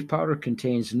Moringa Leaf Powder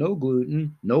contains no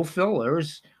gluten, no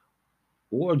fillers,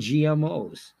 or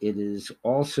GMOs. It is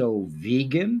also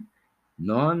vegan,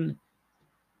 non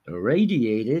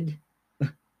irradiated.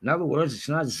 In other words, it's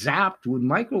not zapped with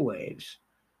microwaves.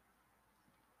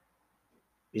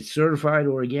 It's certified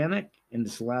organic and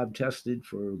it's lab tested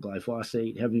for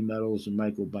glyphosate, heavy metals, and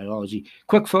microbiology.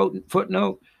 Quick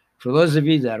footnote for those of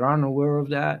you that aren't aware of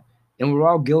that, and we're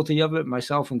all guilty of it,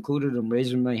 myself included. I'm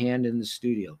raising my hand in the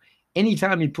studio.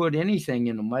 Anytime you put anything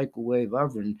in a microwave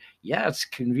oven, yeah, it's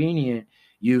convenient.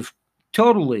 You've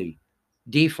totally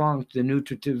defunct the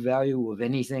nutritive value of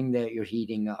anything that you're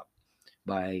heating up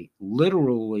by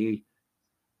literally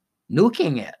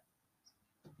nuking it.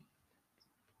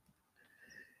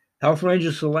 Health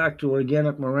Ranger Select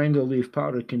Organic Moringa Leaf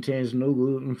Powder contains no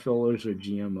gluten, fillers, or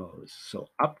GMOs. So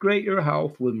upgrade your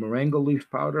health with Moringa Leaf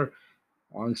Powder,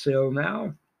 on sale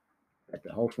now at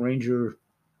the Health Ranger.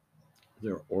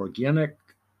 Their organic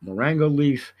Moringa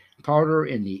Leaf Powder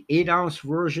in the 8-ounce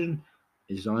version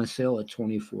is on sale at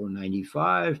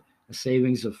 $24.95, a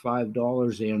savings of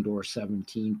 $5 and or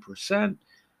 17%.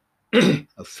 A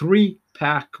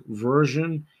 3-pack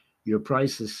version, your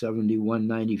price is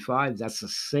 $71.95. That's a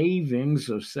savings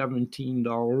of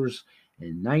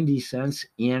 $17.90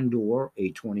 and or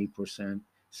a 20%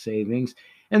 savings.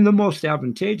 And the most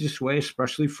advantageous way,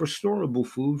 especially for storable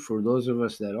food, for those of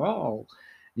us that all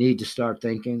need to start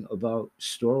thinking about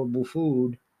storable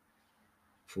food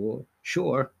for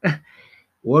sure.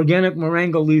 Organic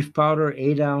Moringa Leaf Powder,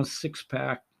 8-ounce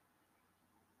 6-pack,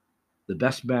 the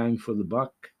best bang for the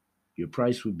buck. Your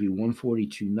price would be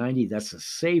 $142.90. That's a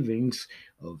savings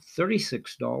of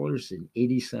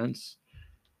 $36.80.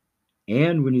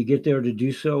 And when you get there to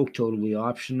do so, totally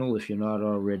optional. If you're not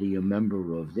already a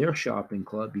member of their shopping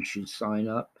club, you should sign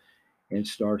up and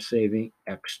start saving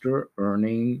extra,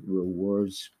 earning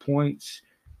rewards points.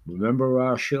 Remember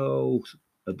our show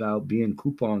about being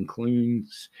coupon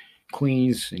queens,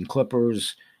 and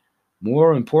clippers,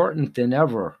 more important than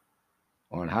ever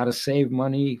on how to save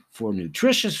money for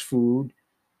nutritious food,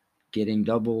 getting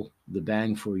double the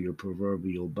bang for your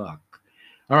proverbial buck.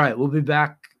 All right, we'll be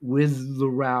back with the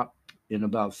wrap in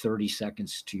about 30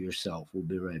 seconds to yourself. We'll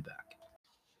be right back.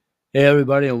 Hey,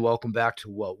 everybody, and welcome back to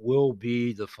what will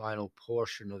be the final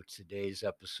portion of today's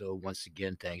episode. Once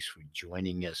again, thanks for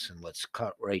joining us, and let's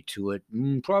cut right to it.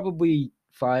 Probably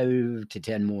 5 to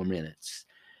 10 more minutes.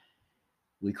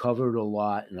 We covered a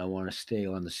lot, and I want to stay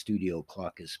on the studio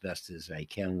clock as best as I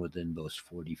can within those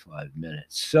 45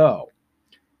 minutes. So,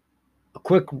 a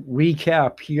quick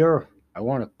recap here. I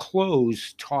want to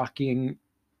close talking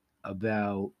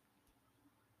about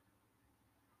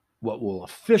what will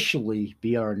officially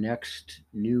be our next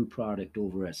new product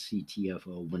over at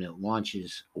CTFO when it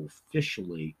launches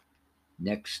officially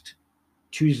next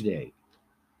Tuesday.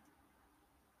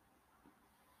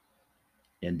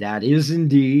 And that is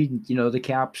indeed, the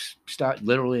caps start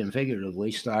literally and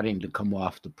figuratively starting to come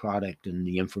off the product and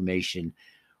the information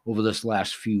over this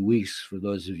last few weeks for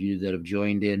those of you that have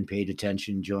joined in, paid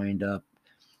attention, joined up,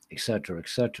 etc.,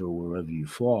 wherever you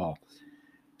fall.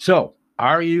 So,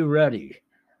 are you ready?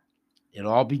 It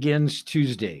all begins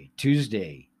Tuesday.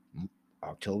 Tuesday,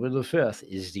 October the 5th,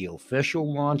 is the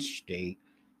official launch date.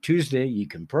 Tuesday, you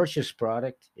can purchase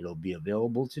product. It'll be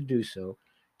available to do so.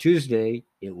 Tuesday,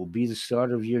 it will be the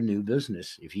start of your new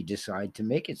business if you decide to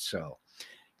make it so.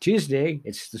 Tuesday,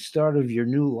 it's the start of your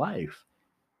new life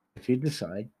if you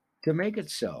decide to make it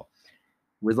so.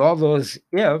 With all those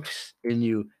ifs, and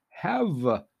you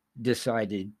have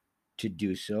decided to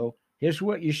do so, here's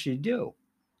what you should do.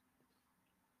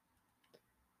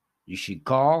 You should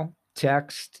call,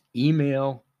 text,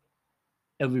 email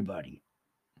everybody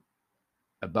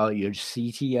about your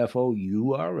CTFO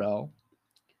URL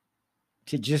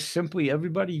to just simply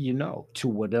everybody you know, to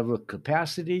whatever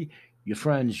capacity, your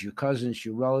friends, your cousins,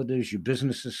 your relatives, your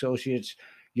business associates,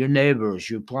 your neighbors,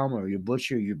 your plumber, your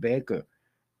butcher, your baker.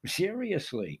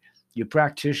 Seriously, your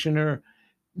practitioner,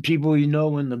 people you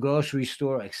know in the grocery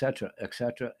store, etc.,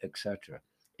 etc., etc.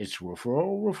 It's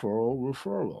referral, referral,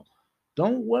 referral.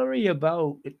 Don't worry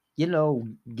about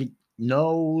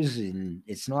no's and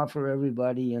it's not for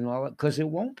everybody and all that because it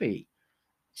won't be.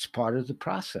 It's part of the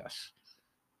process.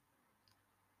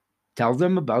 Tell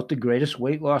them about the greatest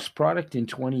weight loss product in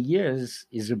 20 years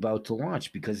is about to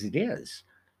launch because it is.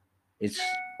 It's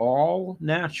all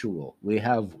natural. We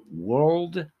have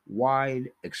worldwide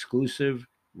exclusive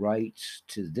rights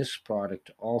to this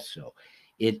product also.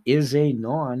 It is a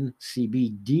non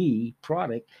CBD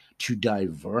product to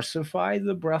diversify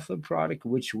the breadth of product,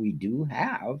 which we do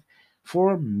have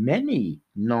for many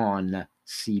non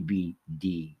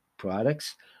CBD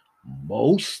products.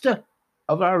 Most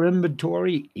of our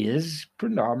inventory is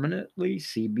predominantly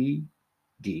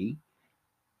CBD,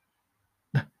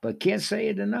 but can't say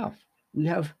it enough. We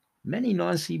have many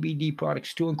non CBD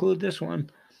products to include this one.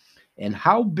 And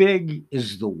how big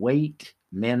is the weight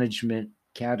management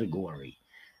category?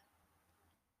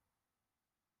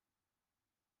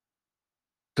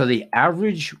 So the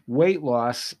average weight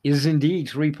loss is indeed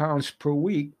 3 pounds per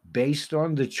week based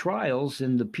on the trials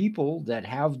and the people that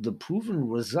have the proven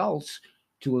results,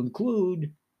 to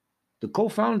include the co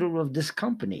founder of this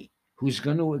company, who's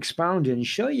going to expound and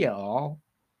show you all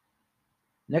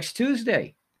next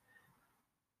Tuesday,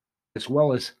 as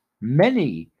well as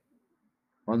many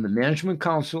on the management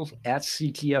council at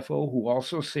CTFO who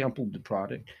also sampled the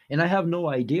product. And I have no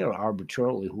idea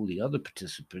arbitrarily who the other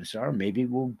participants are. Maybe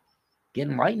we'll get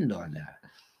enlightened on that.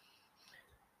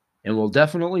 And we'll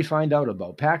definitely find out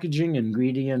about packaging,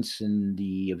 ingredients, and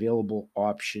the available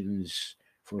options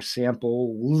for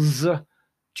samples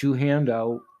to hand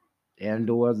out, and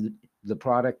or the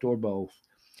product, or both.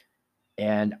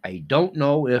 And I don't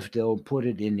know if they'll put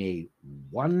it in a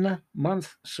 1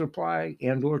 month supply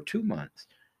and or 2 month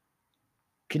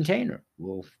container.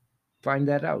 We'll find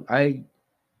that out. I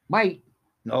might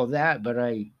know that, but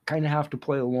I kind of have to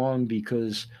play along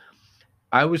because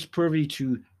I was privy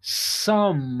to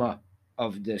some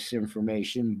of this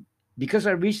information because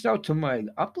I reached out to my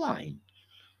upline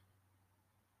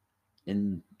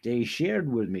and they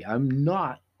shared with me. I'm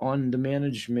not on the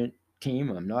management team.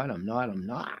 I'm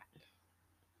not.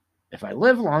 If I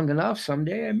live long enough,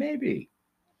 someday I may be.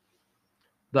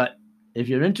 But if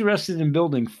you're interested in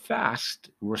building fast,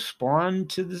 respond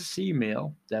to this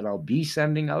email that I'll be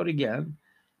sending out again.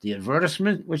 The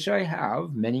advertisement, which I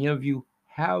have, many of you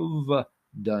have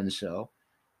done so.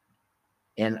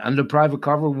 And under private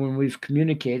cover, when we've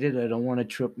communicated, I don't want to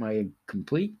trip my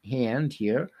complete hand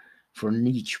here for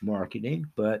niche marketing.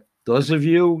 But those of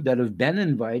you that have been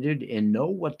invited and know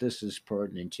what this is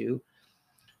pertinent to,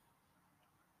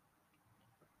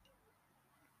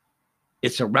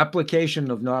 it's a replication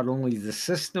of not only the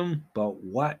system, but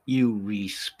what you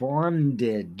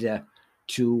responded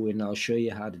to. And I'll show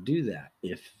you how to do that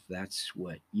if that's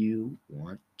what you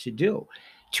want to do.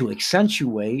 To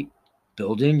accentuate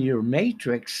building your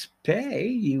matrix pay,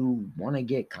 you want to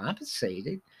get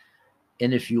compensated.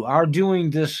 And if you are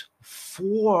doing this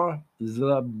for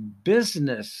the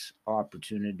business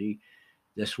opportunity,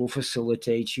 this will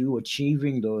facilitate you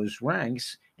achieving those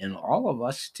ranks, and all of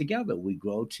us together, we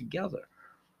grow together.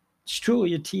 It's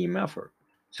truly a team effort.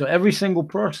 So every single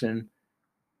person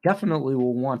definitely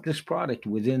will want this product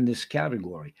within this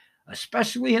category,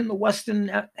 especially in the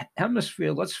Western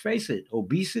Hemisphere. Let's face it,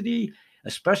 obesity,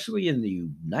 especially in the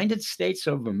United States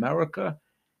of America,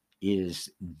 is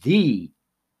the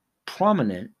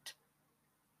prominent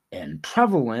and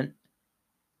prevalent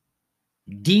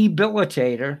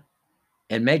debilitator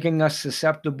and making us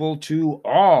susceptible to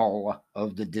all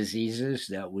of the diseases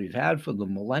that we've had for the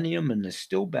millennium and is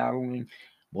still battling.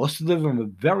 Most of them are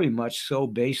very much so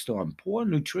based on poor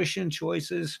nutrition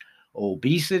choices,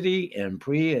 obesity, and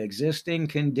pre existing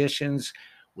conditions,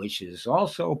 which is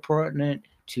also pertinent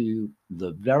to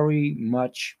the very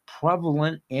much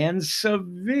prevalent and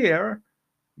severe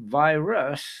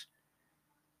virus.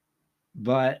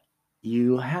 But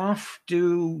you have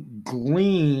to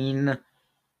glean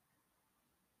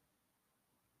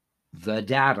the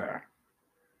data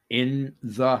in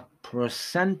the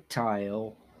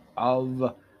percentile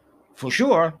of, for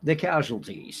sure, the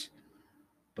casualties.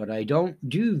 But I don't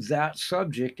do that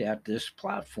subject at this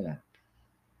platform.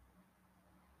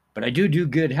 But I do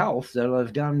good health that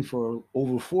I've done for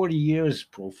over 40 years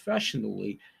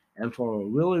professionally, and for a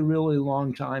really, really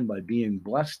long time by being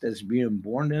blessed as being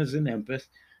born as an empath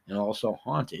and also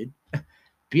haunted,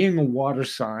 being a water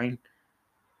sign,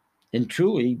 and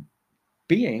truly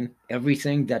being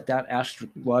everything that that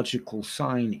astrological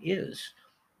sign is.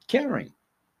 Caring.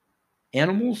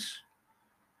 Animals,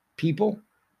 people.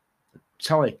 It's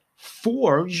how I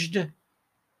forged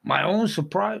my own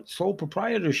sole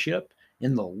proprietorship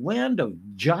in the land of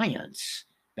giants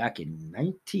back in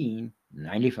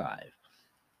 1995.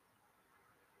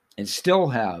 And still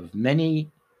have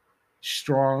many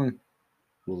strong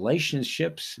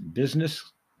relationships,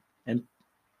 business, and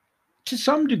to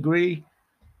some degree,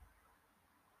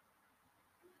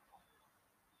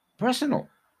 personal.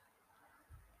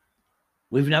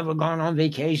 We've never gone on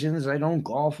vacations. I don't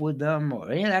golf with them or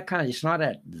any of that kind of. It's not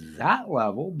at that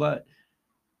level, but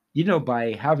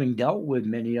by having dealt with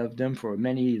many of them for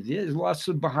many years, lots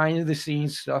of behind the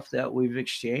scenes stuff that we've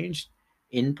exchanged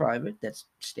in private that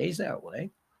stays that way.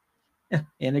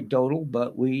 Anecdotal,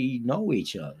 but we know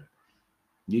each other,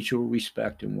 mutual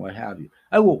respect, and what have you.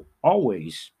 I will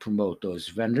always promote those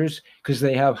vendors because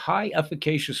they have high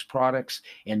efficacious products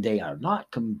and they are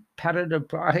not competitive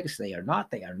products. They are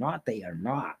not, they are not, they are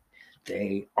not.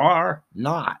 They are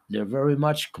not. They're very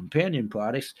much companion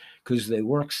products because they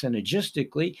work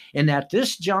synergistically. And at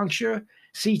this juncture,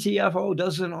 CTFO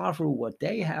doesn't offer what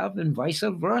they have and vice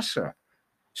versa.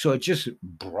 So it just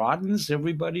broadens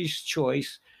everybody's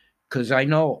choice because I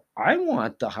know I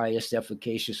want the highest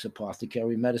efficacious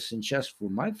apothecary medicine chest for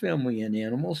my family and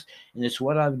animals, and it's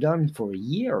what I've done for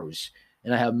years.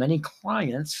 And I have many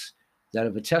clients that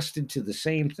have attested to the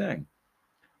same thing.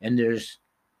 And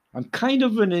I'm kind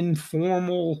of an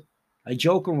informal, I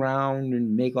joke around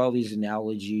and make all these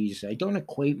analogies. I don't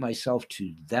equate myself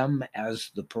to them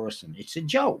as the person, it's a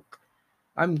joke.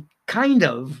 I'm kind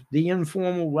of the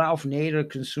informal Ralph Nader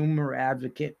consumer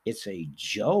advocate. It's a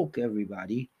joke,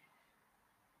 everybody.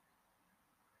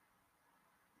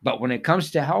 But when it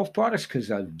comes to health products, because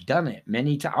I've done it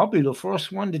many times, I'll be the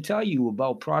first one to tell you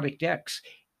about product X.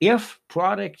 If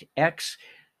product X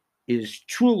is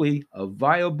truly a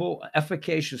viable,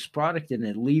 efficacious product and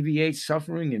it alleviates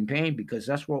suffering and pain, because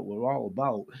that's what we're all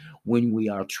about when we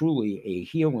are truly a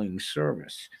healing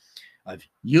service. I've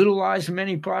utilized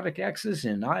many product X's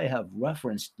and I have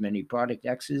referenced many product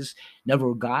X's,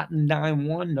 never gotten dime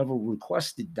one, never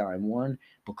requested dime one,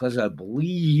 because I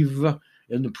believe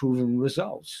in the proven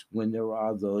results when there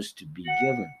are those to be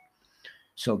given.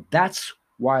 So that's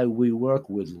why we work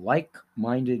with like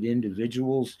minded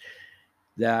individuals.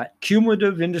 That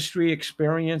cumulative industry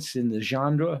experience in the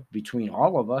genre between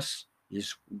all of us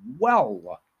is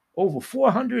well over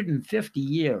 450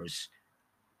 years.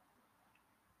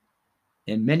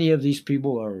 And many of these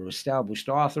people are established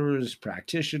authors,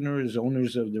 practitioners,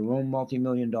 owners of their own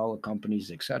multi-million dollar companies,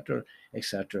 etc.,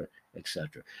 etc.,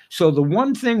 etc. So the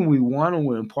one thing we want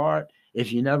to impart,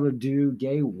 if you never do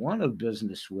day one of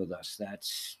business with us,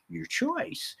 that's your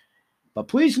choice. But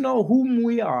please know whom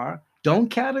we are.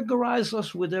 Don't categorize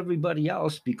us with everybody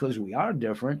else because we are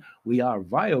different, we are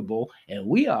viable, and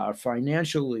we are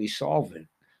financially solvent.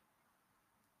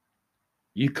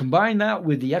 You combine that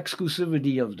with the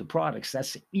exclusivity of the products,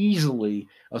 that's easily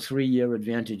a 3-year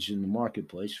advantage in the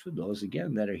marketplace for those,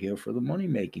 again, that are here for the money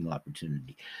making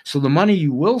opportunity. So, the money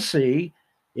you will see,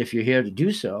 if you're here to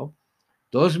do so,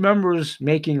 those members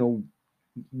making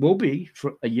will be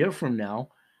for a year from now.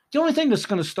 The only thing that's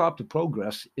going to stop the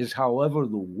progress is however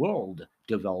the world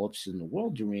develops in the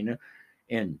world arena,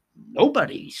 and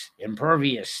nobody's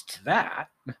impervious to that.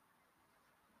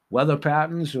 Weather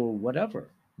patterns or whatever.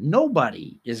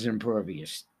 Nobody is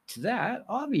impervious to that,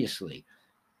 obviously.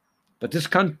 But this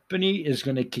company is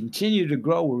going to continue to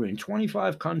grow. We're in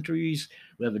 25 countries.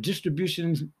 We have a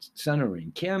distribution center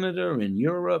in Canada, in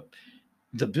Europe.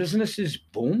 The business is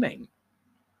booming.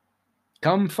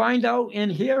 Come find out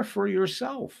and hear for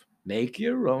yourself. Make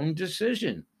your own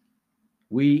decision.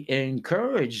 We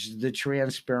encourage the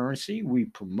transparency, we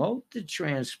promote the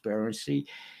transparency,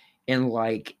 and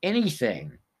like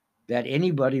anything that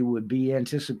anybody would be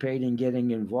anticipating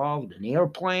getting involved, an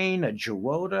airplane, a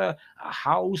Gerota, a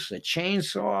house, a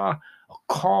chainsaw, a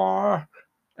car,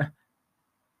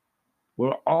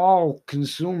 we're all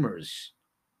consumers.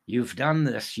 You've done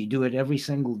this. You do it every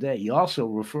single day. You also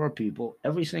refer people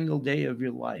every single day of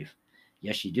your life.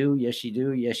 Yes, you do. Yes, you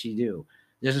do. Yes, you do.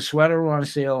 There's a sweater on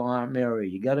sale, Aunt Mary.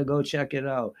 You got to go check it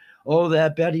out. Oh,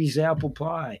 that Betty's apple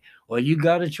pie. Or you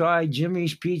got to try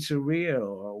Jimmy's Pizzeria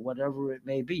or whatever it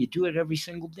may be. You do it every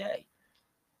single day.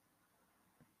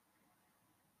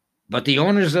 But the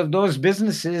owners of those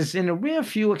businesses, in a rare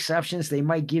few exceptions, they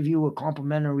might give you a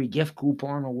complimentary gift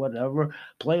coupon or whatever.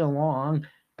 Play along,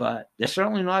 but they're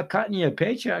certainly not cutting you a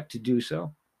paycheck to do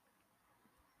so.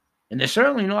 And they're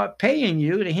certainly not paying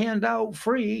you to hand out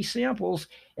free samples,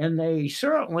 and they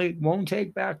certainly won't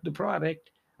take back the product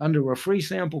under a free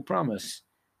sample promise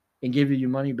and give you your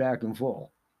money back in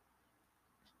full.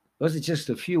 Those are just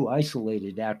a few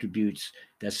isolated attributes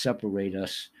that separate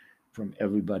us from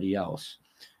everybody else.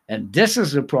 And this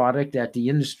is a product that the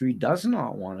industry does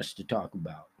not want us to talk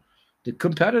about. The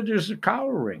competitors are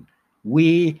cowering.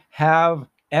 We have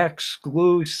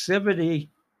exclusivity.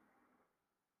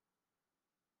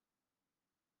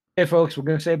 Hey, folks, we're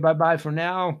going to say bye-bye for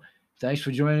now. Thanks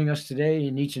for joining us today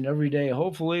and each and every day.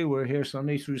 Hopefully, we're here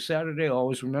Sunday through Saturday.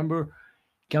 Always remember,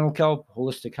 Kennel Kelp,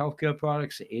 holistic healthcare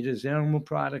products, Ada's animal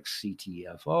products,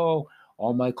 CTFO.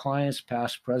 All my clients,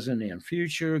 past, present, and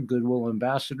future, Goodwill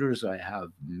ambassadors. I have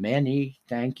many,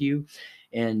 thank you.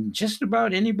 And just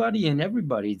about anybody and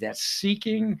everybody that's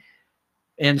seeking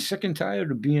and sick and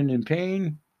tired of being in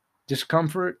pain,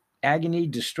 discomfort, agony,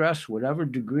 distress, whatever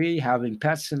degree, having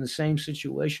pets in the same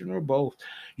situation or both.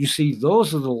 You see,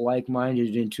 those are the like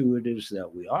minded intuitives that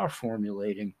we are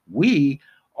formulating. We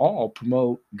all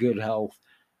promote good health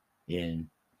in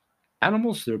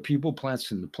animals, there are people,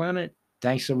 plants, and the planet.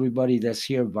 Thanks everybody that's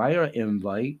here via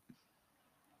invite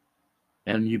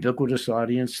and ubiquitous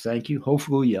audience. Thank you.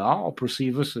 Hopefully, you all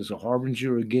perceive us as a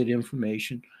harbinger of good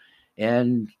information.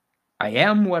 And I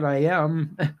am what I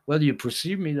am, whether you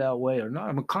perceive me that way or not.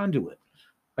 I'm a conduit.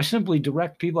 I simply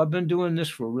direct people. I've been doing this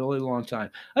for a really long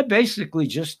time. I basically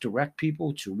just direct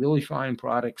people to really fine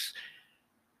products,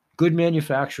 good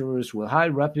manufacturers with high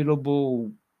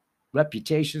reputable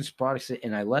reputations, products,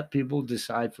 and I let people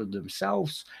decide for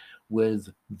themselves with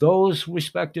those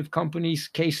respective companies,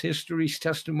 case histories,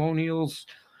 testimonials,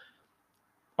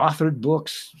 authored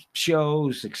books,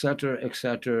 shows,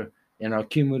 etc., and our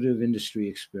cumulative industry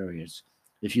experience.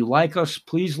 If you like us,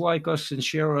 please like us and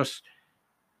share us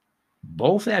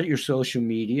both at your social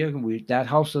media. That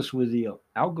helps us with the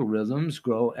algorithms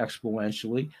grow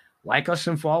exponentially. Like us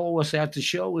and follow us at the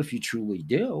show if you truly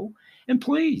do. And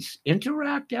please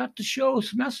interact at the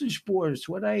show's message boards.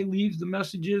 When I leave the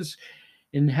messages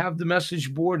and have the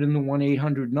message board in the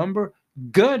 1-800 number,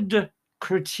 good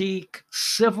critique,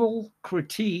 civil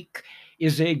critique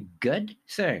is a good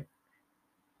thing.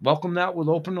 Welcome that with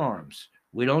open arms.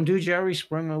 We don't do Jerry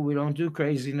Springer. We don't do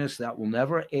craziness. That will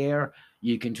never air.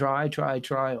 You can try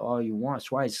all you want.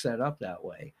 That's why it's set up that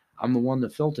way. I'm the one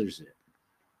that filters it.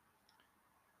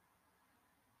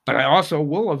 But I also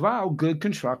will avow good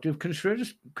constructive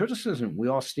criticism. We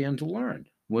all stand to learn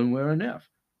when, where, and if.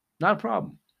 Not a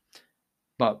problem.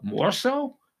 But more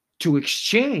so, to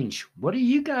exchange. What are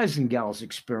you guys and gals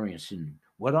experiencing?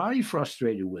 What are you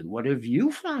frustrated with? What have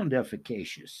you found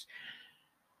efficacious?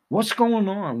 What's going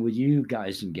on with you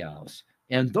guys and gals?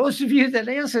 And those of you that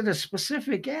answer the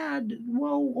specific ad,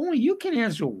 well, only you can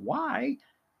answer why.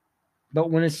 But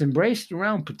when it's embraced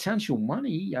around potential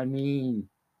money, I mean,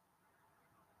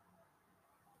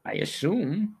 I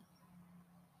assume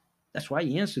that's why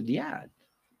you answered the ad.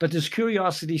 But there's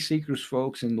curiosity seekers,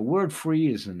 folks, and the word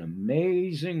free is an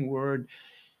amazing word.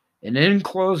 And in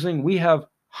closing, we have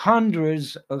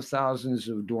hundreds of thousands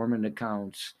of dormant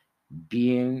accounts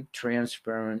being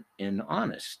transparent and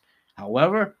honest.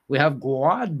 However, we have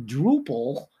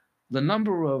quadruple the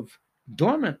number of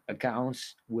dormant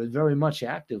accounts with very much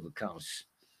active accounts.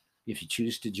 If you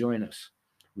choose to join us,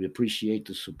 we appreciate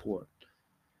the support.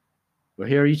 We're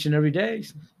here each and every day,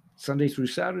 Sunday through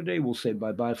Saturday. We'll say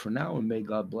bye bye for now and may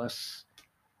God bless.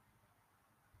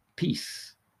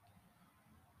 Peace.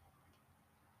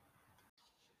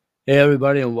 Hey,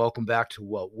 everybody, and welcome back to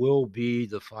what will be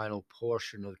the final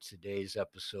portion of today's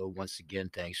episode. Once again,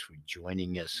 thanks for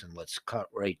joining us, and let's cut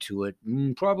right to it.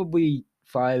 Probably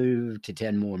 5 to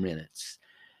 10 more minutes.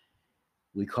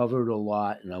 We covered a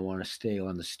lot, and I want to stay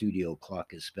on the studio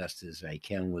clock as best as I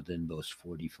can within those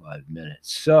 45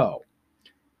 minutes. So,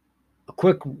 a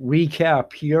quick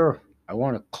recap here. I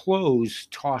want to close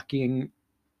talking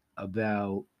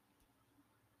about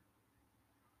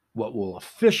what will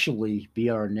officially be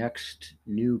our next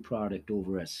new product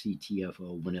over at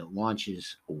CTFO when it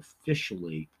launches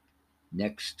officially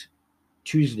next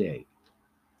Tuesday.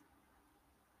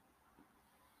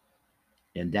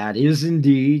 And that is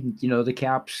indeed, the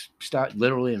caps start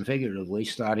literally and figuratively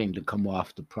starting to come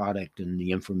off the product and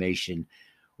the information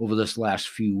over this last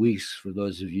few weeks for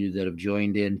those of you that have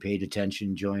joined in, paid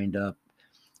attention, joined up,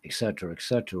 etc.,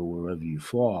 wherever you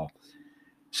fall.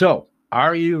 So,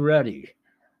 are you ready?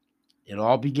 It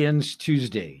all begins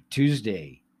Tuesday.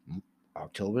 Tuesday,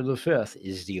 October the 5th,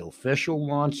 is the official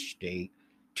launch date.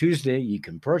 Tuesday, you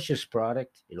can purchase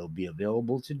product. It'll be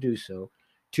available to do so.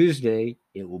 Tuesday,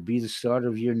 it will be the start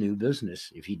of your new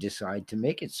business if you decide to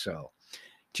make it so.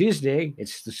 Tuesday,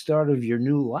 it's the start of your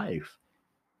new life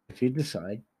if you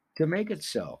decide to make it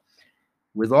so.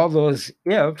 With all those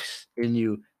ifs, and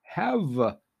you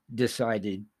have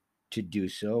decided to do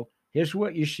so, here's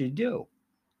what you should do.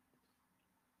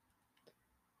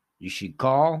 You should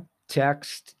call,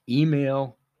 text,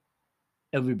 email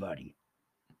everybody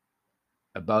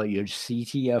about your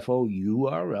CTFO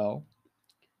URL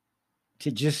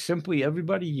to just simply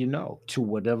everybody you know, to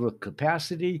whatever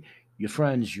capacity, your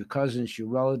friends, your cousins, your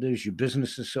relatives, your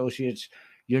business associates,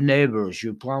 your neighbors,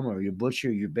 your plumber, your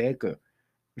butcher, your baker.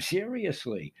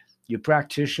 Seriously, your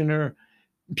practitioner,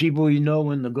 people you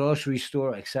know in the grocery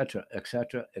store, etc.,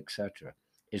 etc., etc.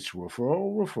 It's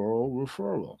referral, referral,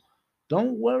 referral.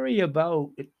 Don't worry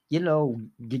about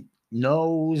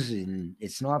no's and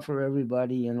it's not for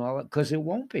everybody and all that because it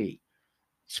won't be.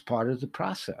 It's part of the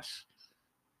process.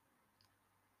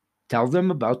 Tell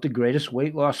them about the greatest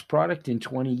weight loss product in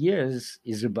 20 years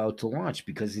is about to launch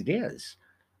because it is.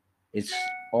 It's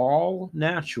all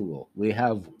natural. We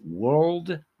have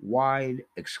worldwide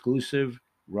exclusive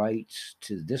rights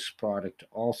to this product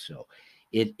also.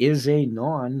 It is a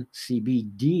non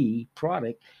CBD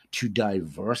product to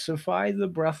diversify the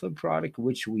breadth of product,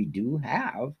 which we do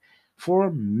have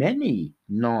for many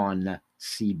non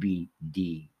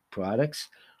CBD products.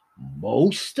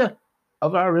 Most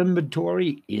of our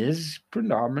inventory is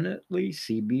predominantly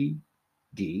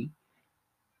CBD,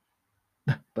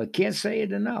 but can't say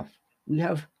it enough. We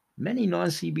have many non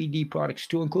CBD products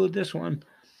to include this one.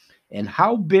 And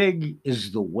how big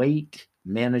is the weight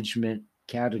management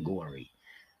category?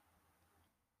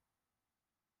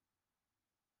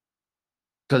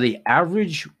 So the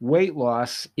average weight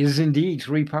loss is indeed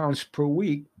 3 pounds per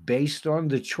week based on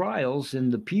the trials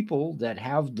and the people that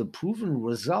have the proven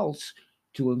results,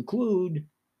 to include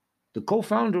the co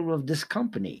founder of this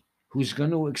company, who's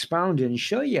going to expound and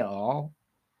show you all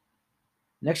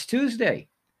next Tuesday,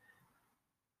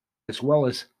 as well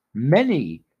as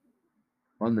many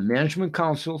on the management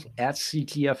council at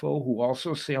CTFO who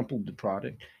also sampled the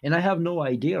product. And I have no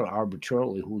idea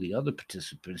arbitrarily who the other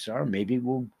participants are. Maybe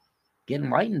we'll get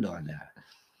enlightened on that.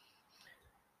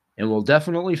 And we'll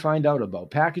definitely find out about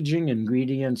packaging,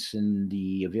 ingredients, and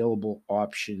the available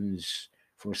options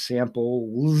for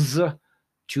samples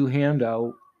to hand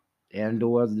out and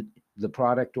or the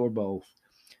product or both.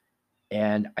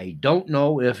 And I don't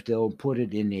know if they'll put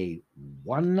it in a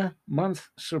 1 month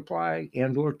supply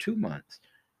and or 2 month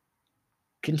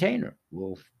container.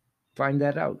 We'll find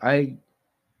that out. I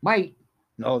might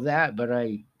know that, but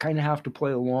I kind of have to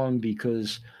play along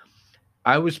because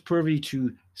I was privy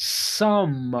to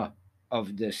some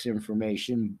of this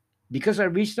information because I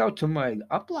reached out to my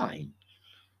upline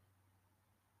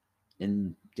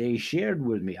and they shared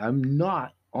with me. I'm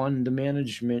not on the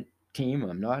management team.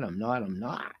 I'm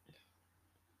not.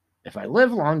 If I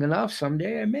live long enough,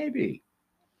 someday I may be.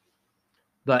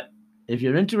 But if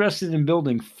you're interested in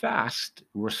building fast,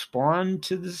 respond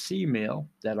to this email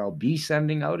that I'll be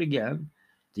sending out again.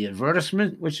 The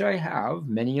advertisement, which I have,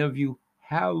 many of you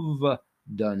have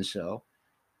done so.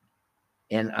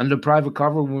 And under private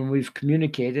cover, when we've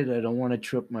communicated, I don't want to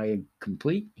trip my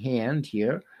complete hand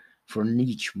here for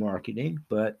niche marketing.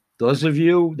 But those of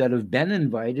you that have been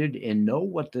invited and know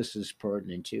what this is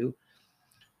pertinent to,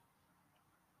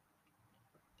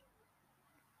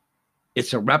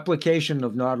 it's a replication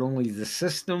of not only the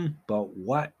system, but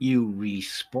what you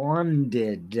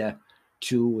responded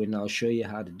to. And I'll show you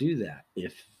how to do that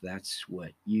if that's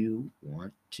what you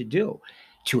want to do.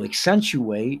 To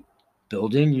accentuate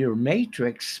building your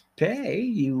matrix pay,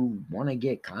 you want to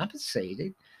get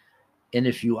compensated. And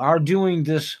if you are doing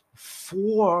this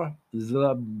for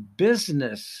the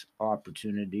business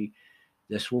opportunity,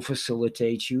 this will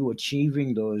facilitate you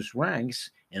achieving those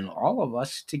ranks, and all of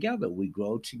us together, we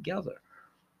grow together.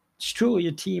 It's truly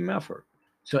a team effort.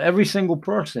 So every single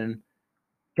person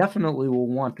definitely will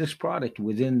want this product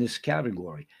within this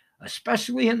category,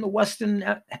 especially in the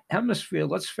Western Hemisphere.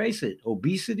 Let's face it,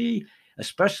 obesity,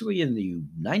 especially in the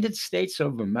United States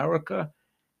of America,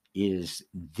 is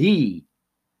the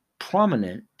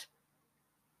prominent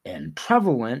and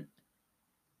prevalent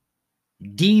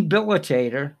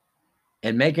debilitator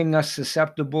and making us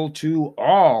susceptible to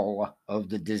all of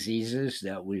the diseases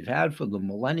that we've had for the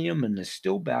millennium and is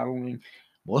still battling.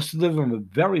 Most of them are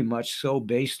very much so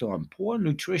based on poor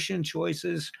nutrition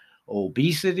choices,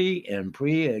 obesity, and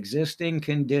pre existing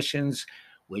conditions,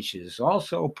 which is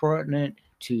also pertinent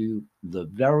to the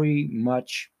very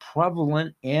much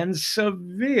prevalent and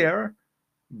severe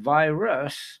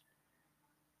virus.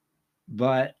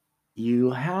 But you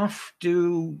have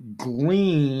to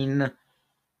glean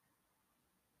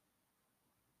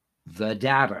the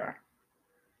data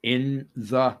in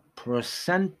the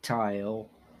percentile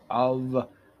of,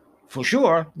 for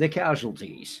sure, the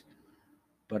casualties.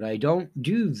 But I don't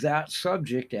do that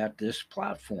subject at this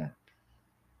platform.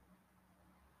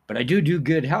 But I do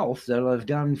good health that I've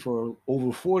done for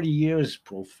over 40 years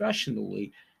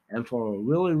professionally and for a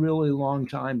really, really long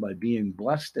time by being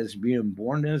blessed as being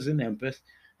born as an empath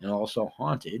and also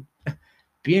haunted,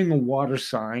 being a water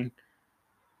sign,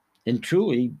 and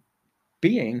truly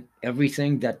being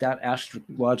everything that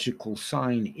astrological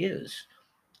sign is.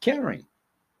 Caring.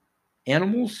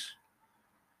 Animals,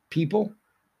 people.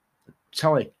 It's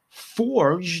how I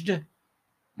forged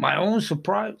my own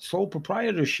sole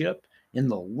proprietorship in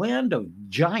the land of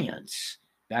giants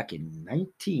back in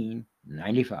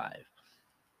 1995,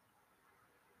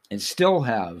 and still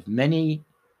have many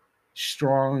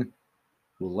strong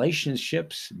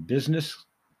relationships, business,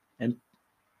 and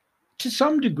to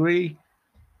some degree,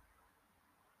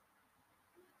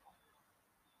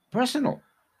 personal.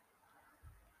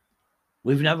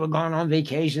 We've never gone on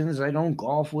vacations. I don't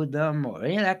golf with them or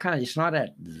any of that kind of. It's not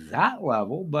at that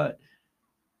level, but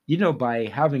by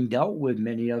having dealt with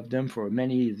many of them for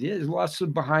many years, lots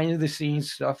of behind the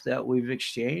scenes stuff that we've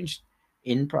exchanged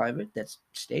in private that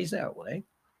stays that way.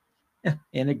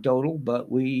 Anecdotal, but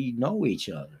we know each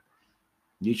other,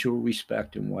 mutual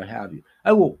respect, and what have you.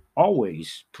 I will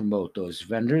always promote those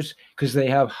vendors because they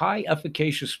have high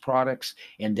efficacious products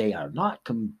and they are not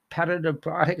competitive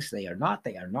products. They are not,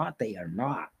 they are not, they are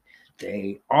not.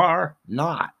 They are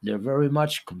not. They're very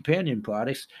much companion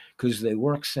products because they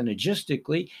work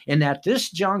synergistically. And at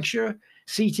this juncture,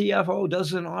 CTFO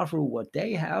doesn't offer what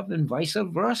they have and vice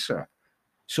versa.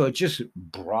 So it just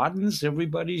broadens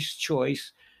everybody's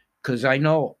choice because I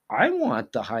know I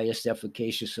want the highest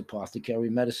efficacious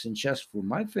apothecary medicine chest for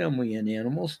my family and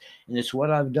animals. And it's what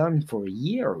I've done for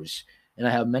years. And I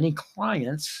have many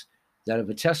clients that have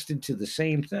attested to the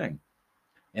same thing.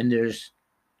 And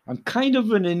I'm kind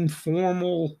of an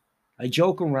informal, I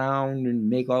joke around and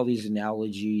make all these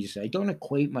analogies. I don't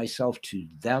equate myself to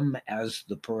them as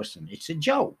the person, it's a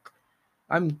joke.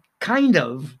 I'm kind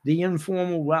of the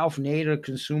informal Ralph Nader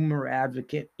consumer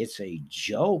advocate. It's a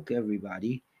joke,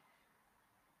 everybody.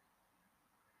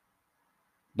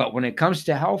 But when it comes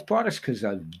to health products, because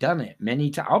I've done it many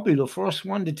times, I'll be the first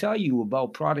one to tell you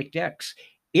about Product X.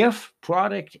 If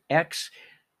Product X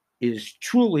is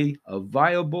truly a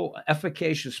viable,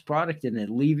 efficacious product and it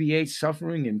alleviates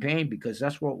suffering and pain, because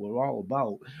that's what we're all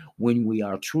about when we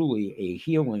are truly a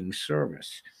healing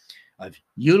service. I've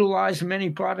utilized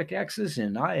many Product X's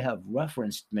and I have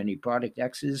referenced many Product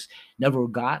X's, never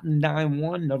gotten Dime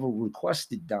One, never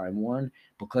requested Dime One,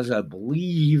 because I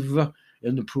believe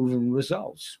in the proven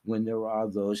results when there are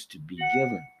those to be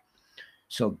given.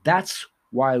 So that's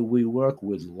why we work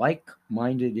with like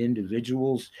minded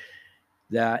individuals.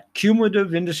 That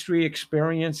cumulative industry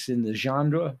experience in the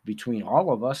genre between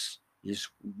all of us is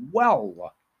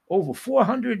well over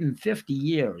 450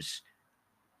 years.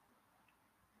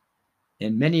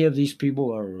 And many of these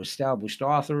people are established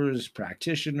authors,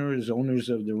 practitioners, owners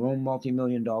of their own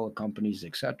multi-million dollar companies,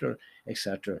 et cetera, et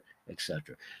cetera, et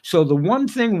cetera. So the one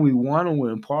thing we want to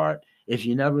impart, if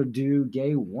you never do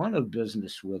day one of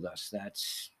business with us,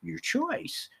 that's your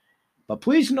choice. But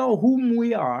please know whom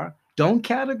we are. Don't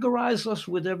categorize us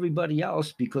with everybody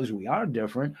else because we are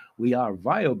different, we are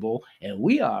viable, and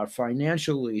we are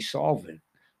financially solvent.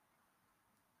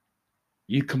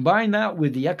 You combine that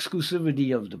with the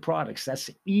exclusivity of the products, that's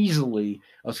easily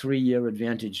a 3-year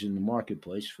advantage in the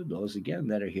marketplace for those, again,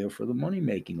 that are here for the money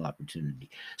making opportunity.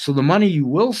 So, the money you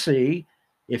will see,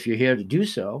 if you're here to do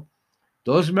so,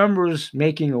 those members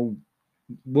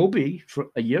will be for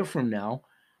a year from now.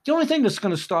 The only thing that's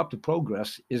going to stop the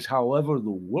progress is however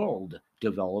the world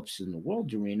develops in the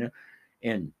world arena,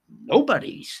 and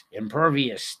nobody's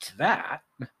impervious to that.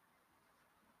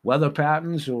 Weather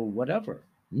patterns or whatever.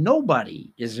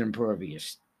 Nobody is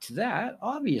impervious to that,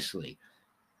 obviously.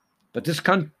 But this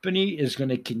company is going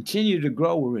to continue to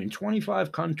grow. We're in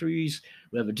 25 countries.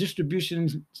 We have a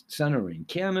distribution center in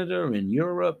Canada, in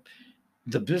Europe.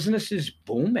 The business is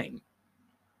booming.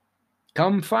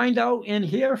 Come find out and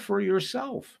hear for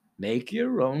yourself. Make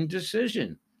your own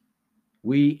decision.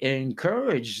 We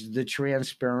encourage the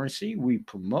transparency, we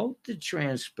promote the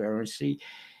transparency,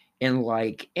 and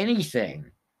like anything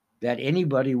that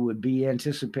anybody would be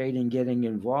anticipating getting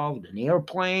involved, an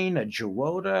airplane, a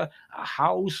Gerota, a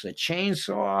house, a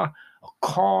chainsaw, a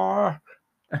car,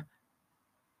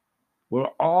 we're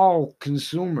all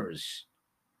consumers.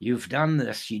 You've done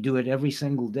this. You do it every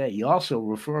single day. You also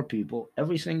refer people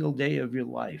every single day of your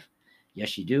life.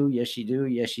 Yes, you do. Yes, you do.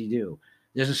 Yes, you do.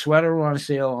 There's a sweater on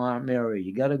sale, Aunt Mary.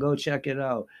 You got to go check it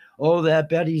out. Oh, that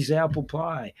Betty's apple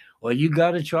pie. Or you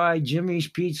got to try Jimmy's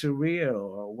Pizzeria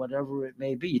or whatever it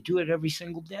may be. You do it every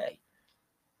single day.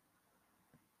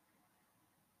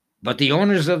 But the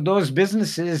owners of those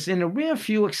businesses, in a rare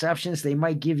few exceptions, they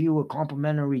might give you a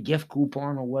complimentary gift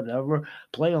coupon or whatever,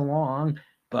 play along,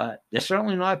 but they're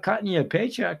certainly not cutting you a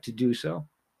paycheck to do so.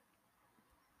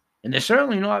 And they're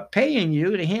certainly not paying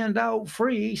you to hand out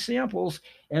free samples,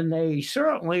 and they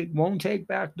certainly won't take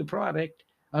back the product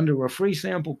under a free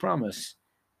sample promise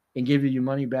and give you your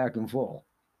money back in full.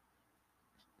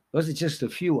 Those are just a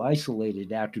few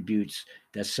isolated attributes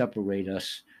that separate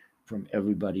us from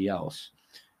everybody else.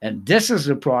 And this is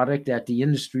a product that the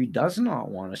industry does not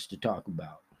want us to talk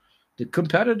about. The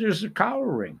competitors are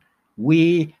cowering.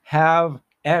 We have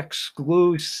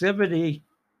exclusivity.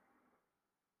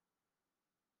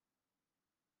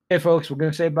 Hey, folks, we're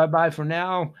going to say bye bye for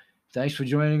now. Thanks for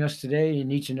joining us today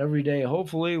and each and every day.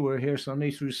 Hopefully, we're here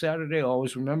Sunday through Saturday.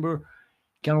 Always remember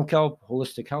Kennel Kelp,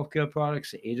 holistic healthcare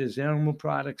products, Ada's animal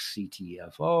products,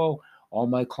 CTFO. All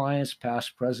my clients,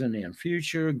 past, present, and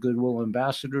future, Goodwill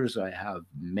ambassadors. I have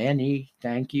many.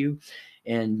 Thank you.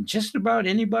 And just about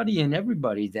anybody and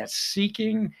everybody that's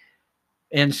seeking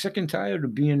and sick and tired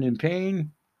of being in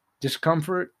pain,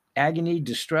 discomfort, agony,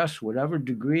 distress, whatever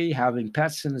degree, having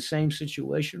pets in the same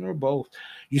situation or both.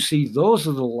 You see, those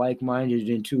are the like minded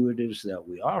intuitives that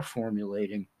we are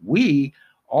formulating. We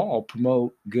all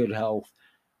promote good health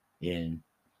in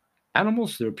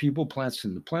animals, there are people, plants,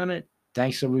 and the planet.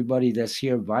 Thanks, everybody that's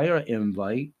here via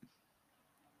invite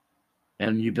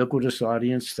and ubiquitous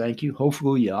audience. Thank you.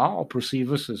 Hopefully, you all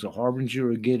perceive us as a harbinger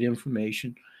of good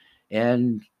information.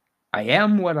 And I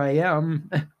am what I am,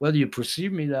 whether you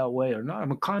perceive me that way or not.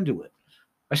 I'm a conduit.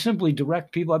 I simply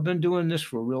direct people. I've been doing this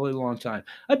for a really long time.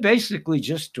 I basically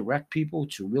just direct people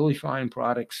to really fine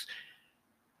products,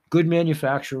 good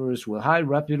manufacturers with high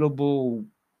reputable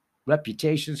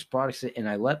reputations, products, and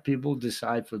I let people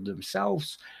decide for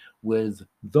themselves with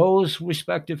those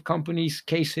respective companies,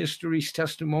 case histories,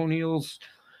 testimonials,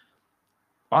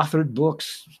 authored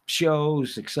books,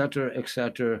 shows,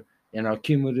 etc., and our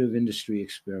cumulative industry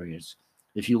experience.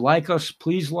 If you like us,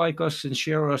 please like us and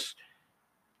share us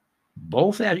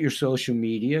both at your social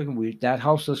media. That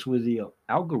helps us with the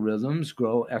algorithms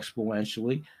grow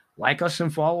exponentially. Like us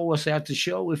and follow us at the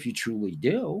show if you truly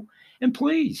do. And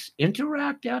please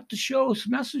interact at the show's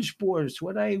message boards.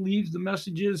 When I leave the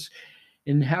messages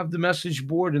and have the message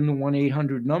board in the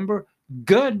 1-800 number,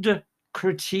 good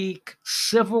critique,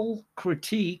 civil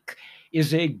critique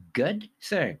is a good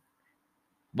thing.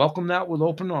 Welcome that with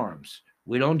open arms.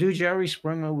 We don't do Jerry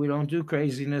Springer. We don't do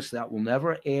craziness. That will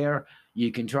never air.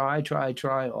 You can try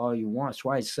all you want. That's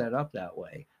why it's set up that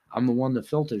way. I'm the one that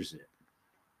filters it.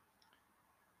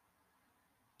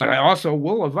 But I also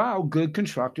will avow good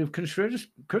constructive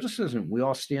criticism. We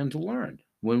all stand to learn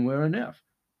when we're in if.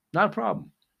 Not a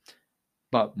problem.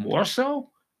 But more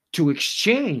so, to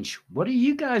exchange. What are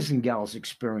you guys and gals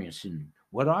experiencing?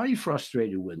 What are you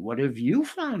frustrated with? What have you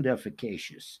found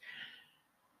efficacious?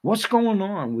 What's going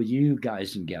on with you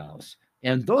guys and gals?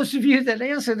 And those of you that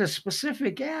answered a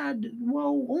specific ad,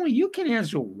 well, only you can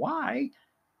answer why.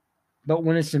 But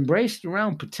when it's embraced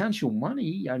around potential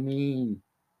money, I mean,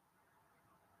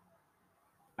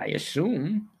 I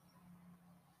assume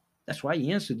that's why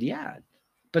you answered the ad.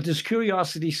 But there's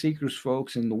curiosity seekers,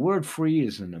 folks, and the word free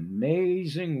is an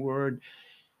amazing word.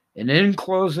 And in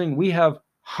closing, we have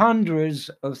hundreds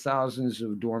of thousands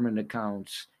of dormant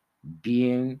accounts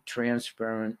being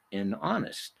transparent and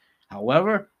honest.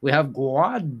 However, we have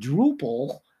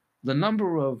quadruple the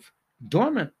number of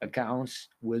dormant accounts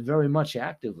with very much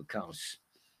active accounts.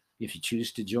 If you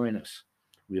choose to join us,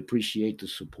 we appreciate the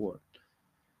support.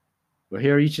 We're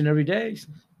here each and every day,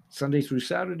 Sunday through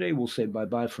Saturday. We'll say bye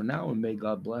bye for now and may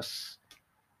God bless.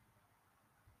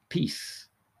 Peace.